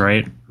Rose,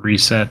 right?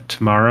 Reset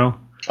tomorrow.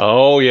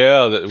 Oh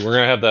yeah, we're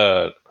gonna have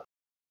the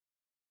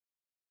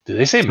Did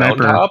they say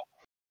Sniper. mountaintop?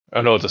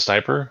 Oh no, it's a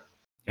sniper.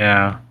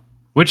 Yeah.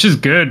 Which is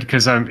good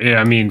because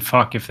I mean,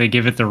 fuck, if they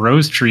give it the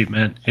Rose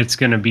treatment, it's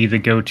going to be the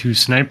go-to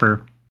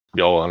sniper.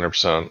 Yo,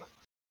 100%.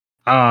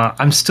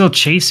 I'm still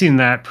chasing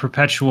that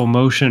perpetual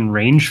motion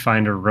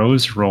rangefinder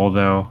Rose roll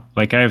though.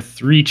 Like I have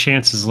 3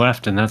 chances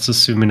left, and that's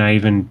assuming I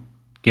even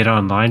get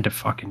online to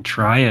fucking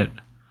try it.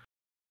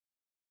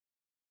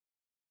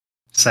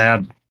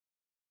 Sad.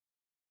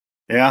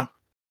 Yeah.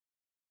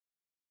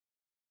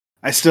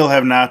 I still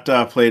have not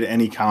played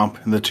any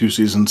comp in the 2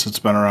 seasons it's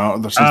been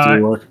around since the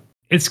rework.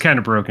 It's kind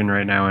of broken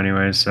right now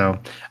anyway, so.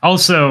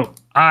 Also,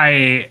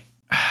 I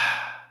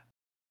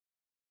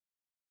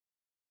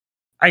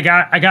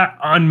got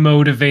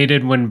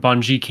unmotivated when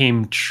Bungie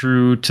came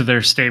true to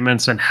their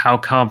statements on how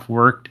comp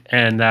worked,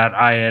 and that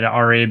I had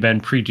already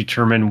been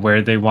predetermined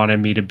where they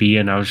wanted me to be,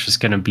 and I was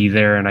just going to be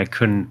there, and I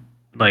couldn't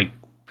like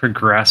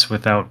progress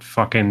without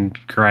fucking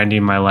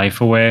grinding my life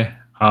away.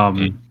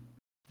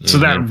 So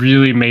that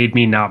really made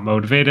me not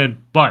motivated.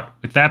 But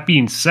with that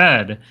being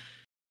said,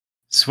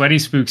 Sweaty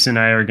Spooks and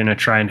I are going to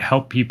try and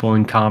help people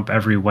in comp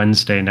every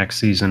Wednesday next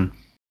season.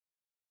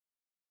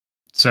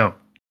 So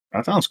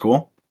That sounds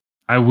cool.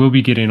 I will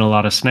be getting a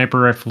lot of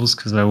sniper rifles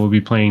because I will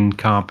be playing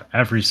comp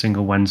every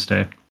single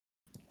Wednesday.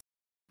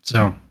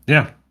 So,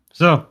 yeah.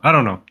 So, I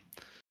don't know.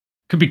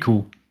 Could be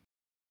cool.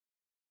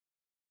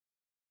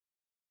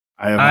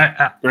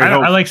 I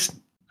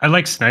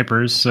like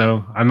snipers,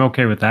 so I'm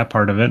okay with that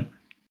part of it.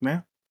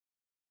 Yeah.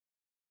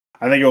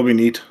 I think it'll be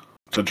neat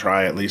to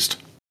try at least.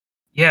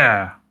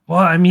 Yeah. Well,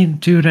 I mean,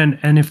 dude,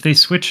 and if they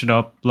switch it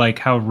up, like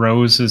how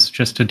Rose is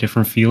just a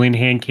different feeling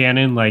hand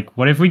cannon, like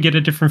what if we get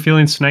a different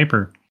feeling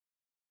sniper?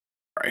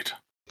 Right.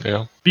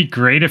 Yeah. Be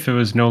great if it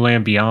was No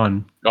Land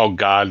Beyond. Oh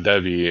god,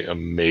 that'd be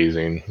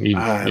amazing. You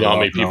know how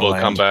many people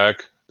come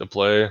back to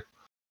play?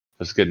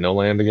 Let's get No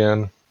Land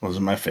again.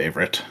 Wasn't my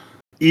favorite.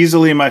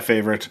 Easily my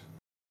favorite.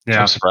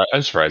 Yeah.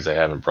 I'm surprised they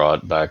haven't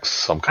brought back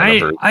some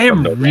kind of. I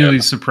am really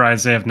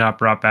surprised they have not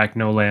brought back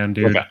No Land,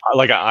 dude.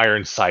 Like an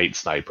iron sight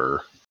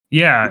sniper.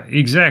 Yeah,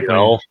 exactly. You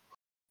know?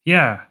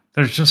 Yeah,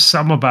 there's just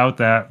something about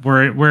that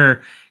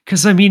where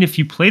because I mean, if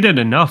you played it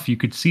enough, you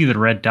could see the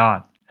red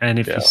dot, and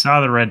if you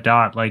saw the red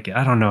dot, like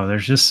I don't know,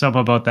 there's just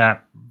something about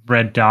that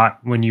red dot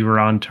when you were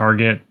on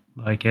target,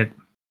 like it.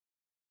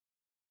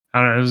 I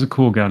don't know, it was a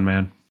cool gun,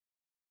 man.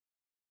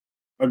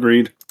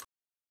 Agreed.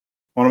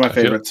 One of my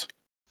favorites.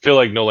 I feel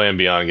like No Land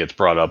Beyond gets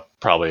brought up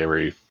probably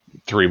every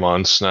 3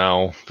 months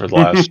now for the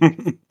last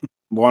 100%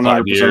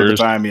 of the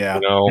time. Yeah.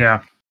 You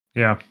know?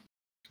 Yeah.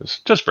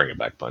 Just bring it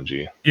back,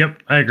 Bungie.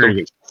 Yep, I agree. So we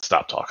can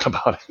stop talking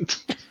about it.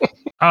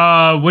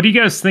 What do you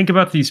guys think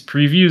about these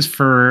previews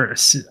for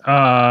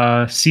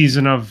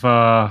Season of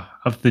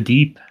the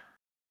Deep?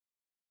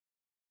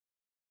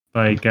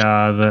 Like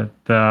the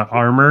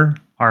armor.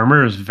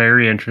 Armor is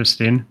very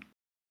interesting.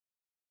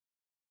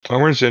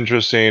 Armor's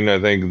interesting.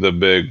 I think the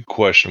big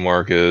question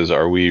mark is: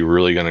 are we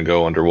really going to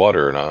go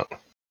underwater or not?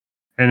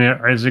 And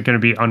is it going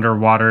to be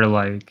underwater?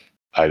 Like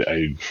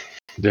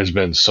there's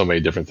been so many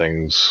different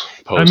things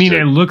posted. I mean,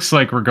 it looks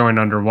like we're going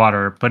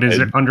underwater, but is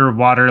it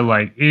underwater?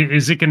 Like,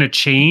 is it going to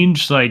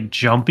change like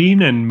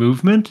jumping and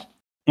movement?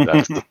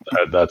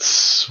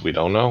 That's we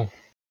don't know.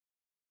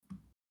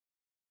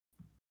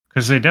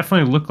 Because they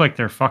definitely look like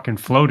they're fucking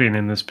floating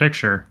in this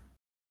picture.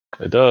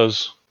 It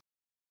does.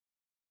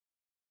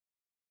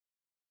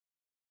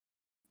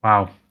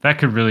 Wow, that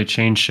could really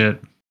change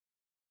shit.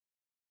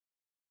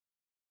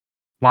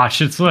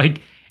 Watch, it's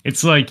like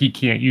you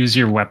can't use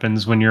your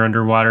weapons when you're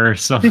underwater or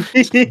some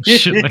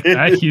shit like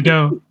that, you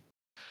know?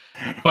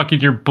 Fucking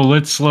your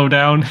bullets slow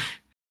down.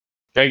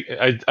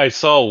 I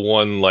saw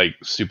one like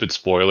stupid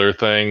spoiler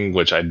thing,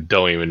 which I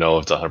don't even know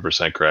if it's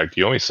 100% correct.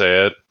 You want me to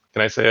say it?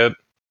 Can I say it?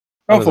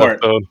 Go for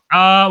it.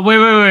 Wait.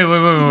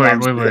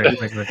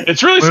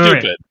 It's really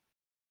stupid.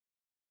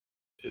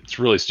 It's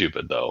really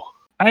stupid though.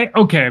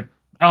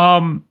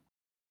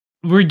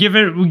 We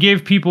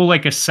gave people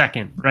like a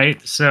second, right?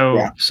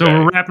 So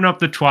we're wrapping up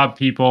the TWAB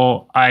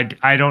people. I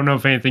don't know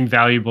if anything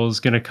valuable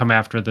is going to come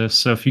after this.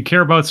 So if you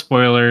care about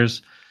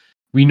spoilers,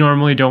 we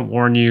normally don't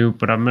warn you,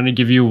 but I'm going to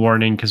give you a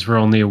warning because we're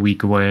only a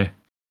week away.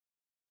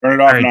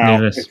 Turn it off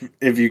now,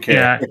 if you can.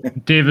 Yeah,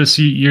 Davis,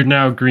 you're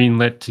now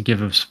greenlit to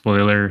give a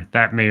spoiler.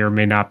 That may or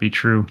may not be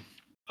true.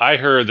 I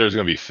heard there's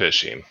going to be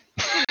fishing.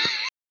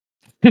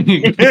 I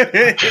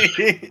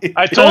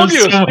told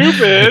you,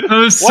 stupid.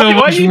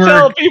 Why are you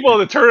telling people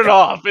to turn it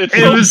off? It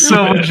was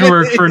so much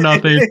work for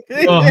nothing.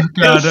 Oh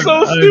god, it's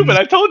so stupid.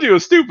 I told you it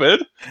was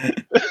stupid.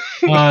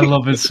 Oh, I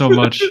love it so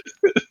much.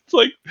 It's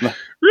like,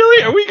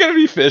 really? Are we gonna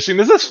be fishing?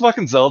 Is this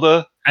fucking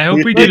Zelda? I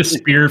hope we get a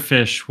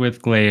spearfish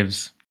with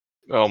glaives.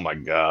 Oh my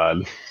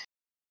god.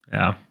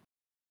 Yeah.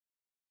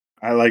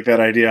 I like that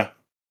idea.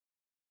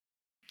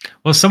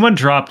 Well, someone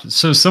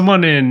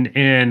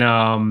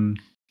in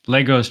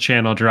Lego's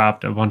channel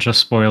dropped a bunch of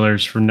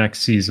spoilers for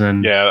next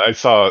season. Yeah, I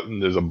saw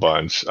there's a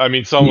bunch. I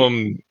mean, some of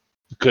them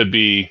could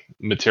be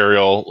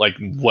material. Like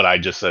what I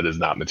just said is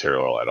not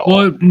material at all.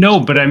 Well, no,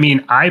 but I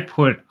mean, I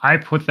put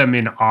them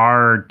in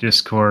our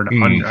Discord.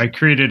 I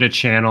created a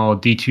channel,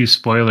 D2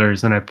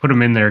 Spoilers, and I put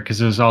them in there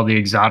because it was all the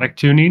exotic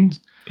tunings.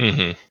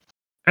 Mm-hmm.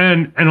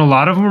 And a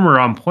lot of them were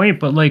on point,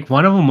 but like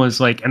one of them was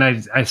like, and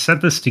I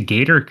said this to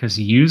Gator because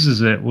he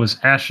uses it, was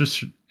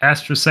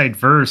Astrocyte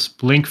Verse,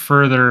 blink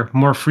further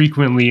more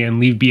frequently and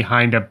leave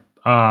behind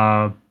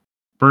a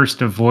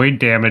burst of void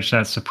damage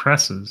that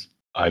suppresses.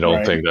 I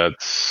don't think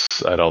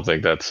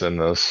that's in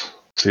this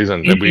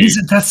season.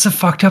 That's the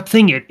fucked up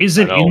thing. It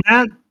isn't in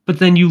that, but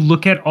then you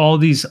look at all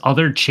these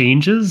other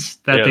changes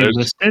that they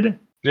listed,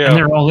 and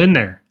they're all in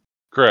there.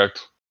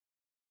 Correct.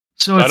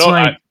 So it's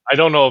I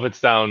don't know if it's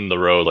down the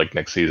road like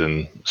next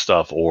season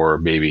stuff, or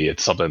maybe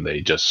it's something they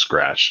just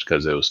scratched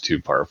because it was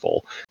too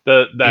powerful.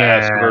 The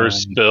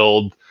Asperger's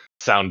build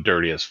sound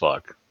dirty as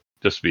fuck.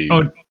 Just to be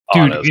honest.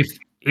 Dude,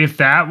 if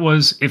that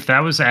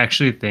was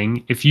actually a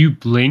thing, if you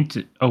blinked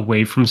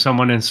away from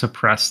someone and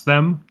suppressed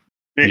them,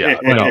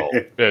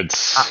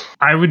 it's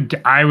I would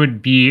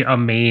be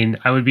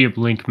a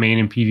blink main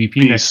in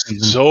PvP next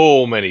season.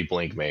 So many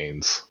blink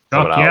mains.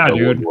 Fuck yeah,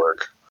 dude.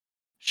 Woodwork.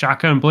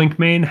 Shotgun blink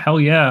main, hell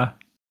yeah.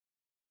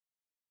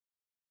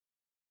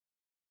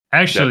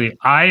 Actually,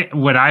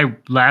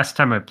 last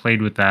time I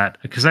played with that,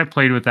 because I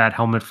played with that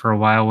helmet for a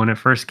while when it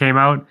first came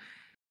out,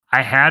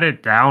 I had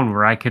it down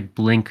where I could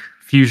blink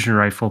fusion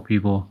rifle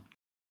people.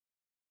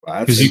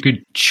 Because you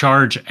could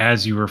charge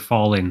as you were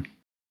falling.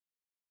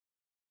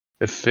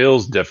 It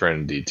feels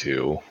different in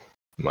D2,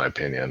 in my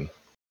opinion.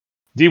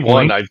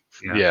 D1,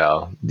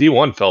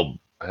 D1 felt,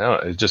 I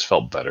don't know, it just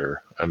felt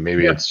better. And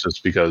maybe it's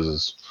just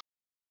because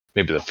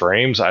maybe the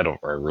frames, I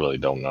really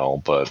don't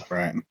know, but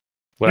when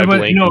I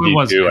blink in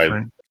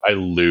D2, I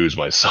lose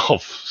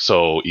myself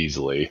so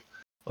easily.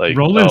 Like,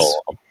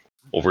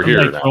 over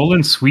here now.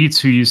 Roland Sweets,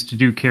 who used to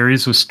do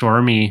carries with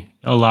Stormy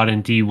a lot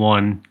in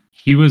D1,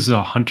 he was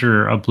a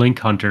hunter, a blink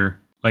hunter,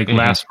 like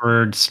last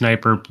word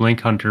sniper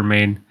blink hunter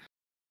main,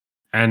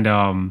 and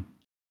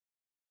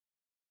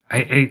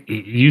it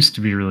used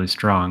to be really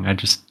strong.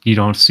 You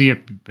don't see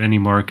it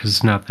anymore because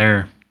it's not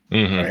there.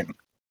 Right.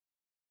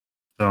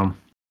 So.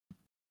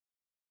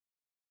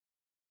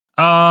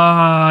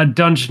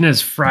 Dungeon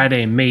is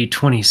Friday, May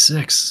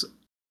 26th.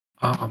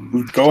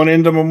 Going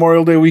into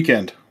Memorial Day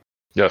weekend.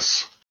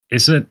 Yes.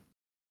 Is it?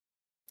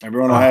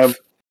 Everyone will have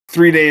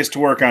 3 days to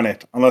work on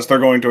it, unless they're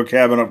going to a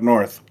cabin up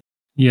north.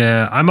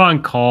 Yeah, I'm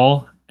on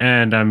call,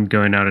 and I'm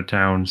going out of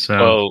town, so...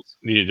 Well,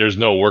 there's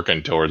no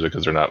working towards it,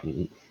 because they're not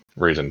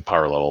raising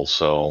power levels,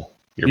 so...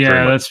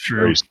 that's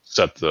true.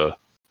 Set to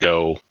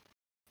go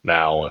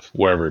now,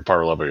 wherever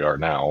power level you are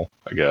now,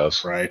 I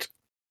guess. Right.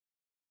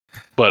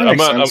 But I'm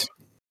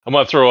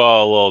going to throw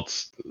a little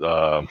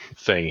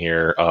thing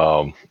here.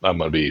 I'm going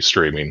to be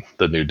streaming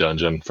the new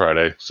dungeon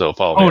Friday. So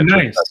follow me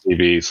on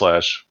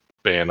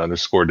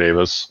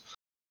TV/ban_Davis.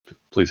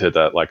 Please hit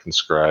that like and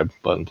subscribe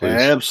button, please.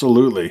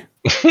 Absolutely.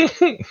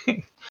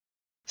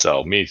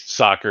 So me,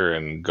 Soccer,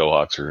 and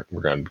GoHawks,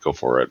 we're going to go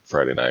for it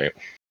Friday night.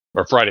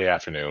 Or Friday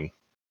afternoon.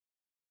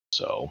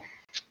 So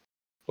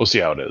we'll see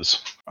how it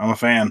is. I'm a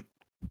fan.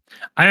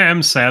 I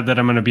am sad that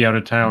I'm going to be out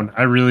of town.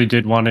 I really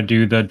did want to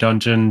do the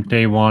dungeon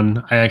day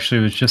one. I actually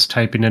was just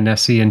typing in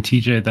Nessie and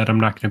TJ that I'm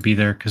not going to be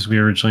there because we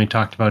originally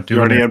talked about doing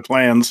it. You already had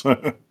plans.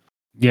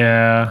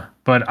 Yeah,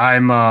 but I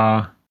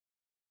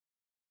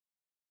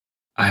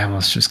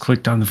almost just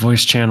clicked on the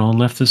voice channel and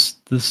left this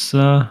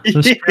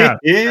crap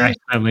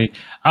accidentally.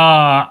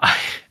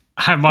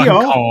 I'm on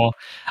call.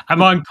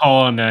 I'm on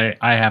call and I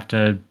have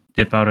to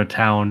dip out of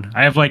town.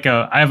 I have a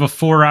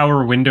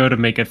 4-hour window to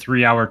make a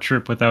 3-hour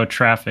trip without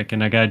traffic,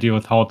 and I got to deal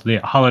with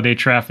holiday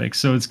traffic.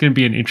 So it's going to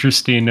be an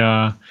interesting,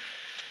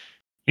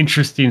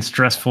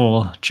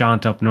 stressful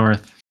jaunt up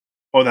north.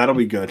 Oh, that'll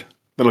be good.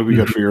 That'll be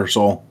good for your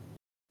soul.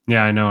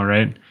 Yeah, I know,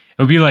 right?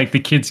 It'll be like the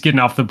kids getting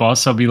off the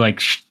bus. I'll be like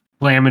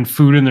slamming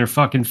food in their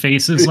fucking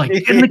faces, like,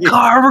 in the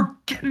car, we're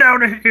getting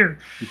out of here.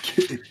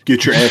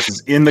 Get your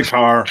asses in the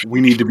car. We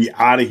need to be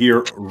out of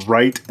here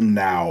right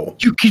now.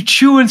 You can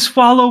chew and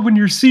swallow when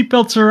your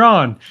seatbelts are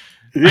on.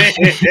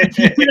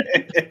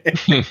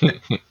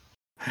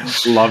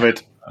 Love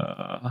it.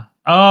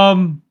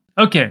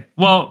 Okay.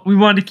 Well, we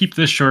wanted to keep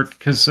this short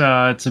because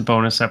it's a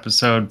bonus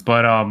episode.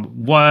 But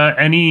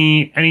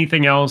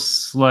anything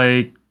else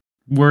like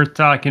worth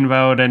talking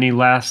about? Any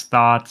last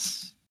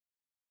thoughts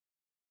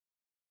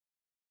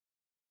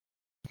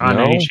on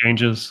any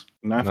changes?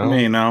 Not for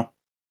me, no.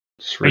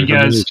 Hey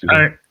guys,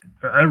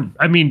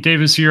 I mean,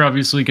 Davis, you're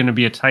obviously going to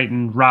be a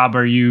Titan. Rob,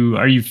 are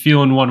you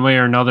feeling one way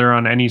or another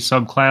on any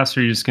subclass,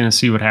 or are you just going to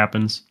see what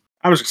happens?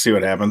 I'm just going to see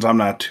what happens. I'm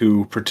not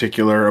too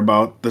particular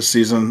about this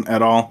season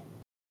at all.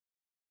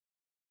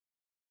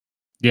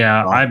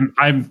 Yeah,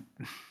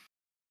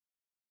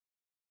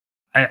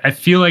 I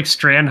feel like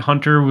Strand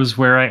Hunter was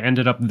where I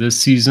ended up this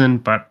season,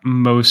 but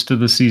most of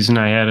the season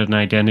I had an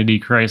identity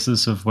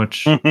crisis of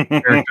which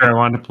character I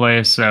wanted to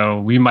play, so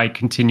we might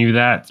continue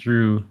that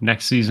through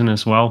next season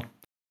as well.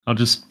 I'll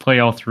just play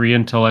all three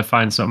until I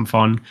find something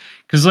fun.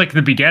 Because like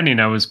the beginning,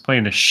 I was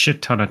playing a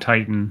shit ton of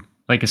Titan,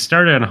 Like, I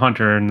started on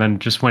Hunter and then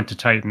just went to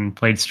Titan,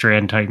 played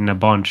Strand Titan a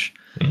bunch.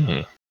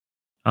 Mhm.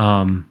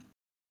 I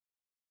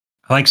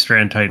like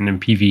Strand Titan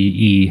and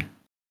PvE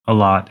a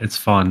lot. It's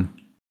fun.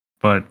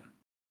 And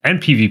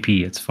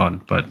PvP, it's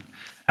fun. But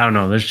I don't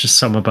know. There's just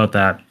something about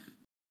that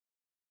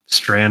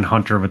Strand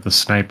Hunter with the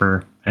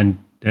sniper and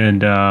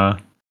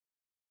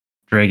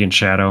Dragon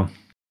Shadow.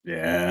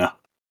 Yeah.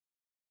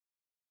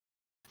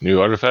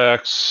 New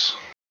artifacts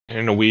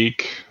in a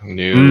week.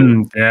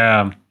 New.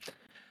 Yeah.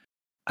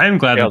 I'm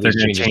glad Yeah, that they're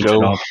these going to changes change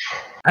it go. up.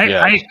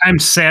 Yeah. I'm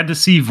sad to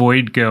see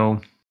Void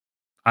go.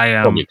 I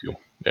am. Oh, me too.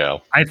 Yeah.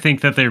 I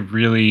think that they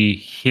really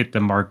hit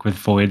the mark with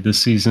Void this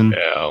season.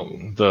 Yeah.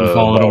 The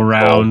Volatile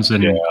rounds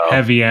and yeah.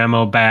 heavy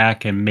ammo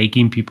back and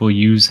making people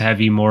use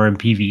heavy more in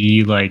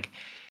PvE. Like,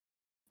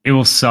 it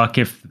will suck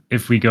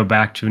if we go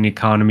back to an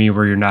economy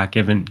where you're not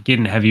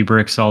getting heavy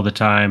bricks all the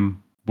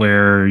time,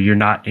 where you're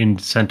not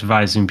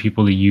incentivizing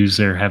people to use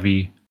their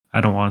heavy.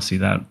 I don't want to see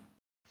that.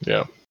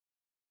 Yeah.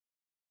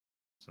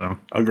 So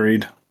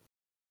Agreed.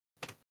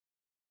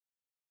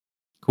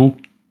 cool.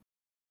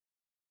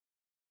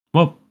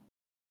 Well,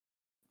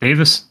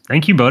 Davis,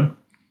 thank you, bud.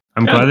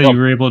 I'm Yeah, glad no that you problem.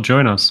 were able to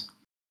join us.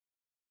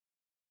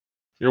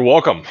 You're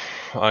welcome.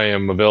 I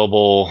am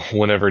available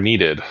whenever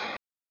needed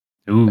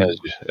Ooh.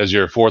 as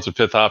your fourth or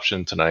fifth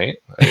option tonight.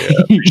 I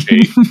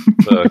appreciate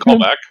the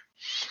callback.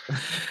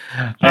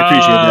 I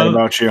appreciate that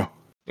about you.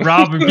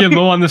 Rob, we get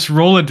low on this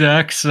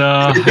Rolodex.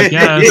 I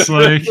guess,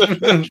 like,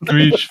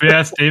 should we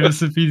ask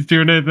Davis if he's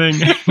doing anything?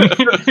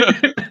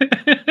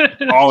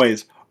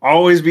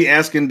 Always be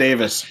asking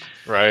Davis.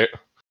 Right.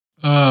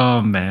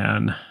 Oh,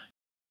 man.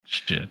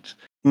 Shit.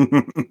 All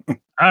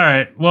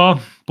right. Well,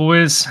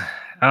 boys,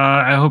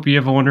 I hope you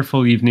have a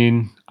wonderful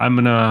evening. I'm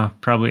going to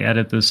probably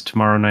edit this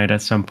tomorrow night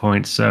at some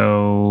point.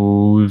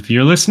 So if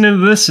you're listening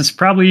to this, it's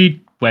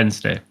probably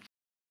Wednesday.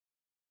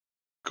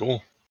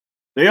 Cool.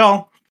 See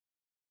y'all.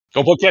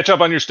 Don't put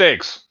ketchup on your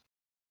steaks.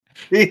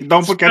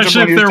 Don't put ketchup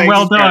Especially on if your they're steaks.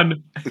 well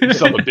done.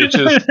 Son of a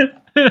bitches.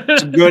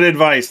 It's good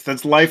advice.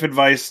 That's life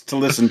advice to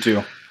listen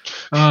to.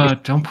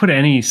 Don't put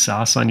any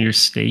sauce on your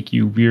steak,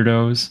 you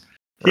weirdos.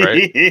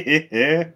 Right.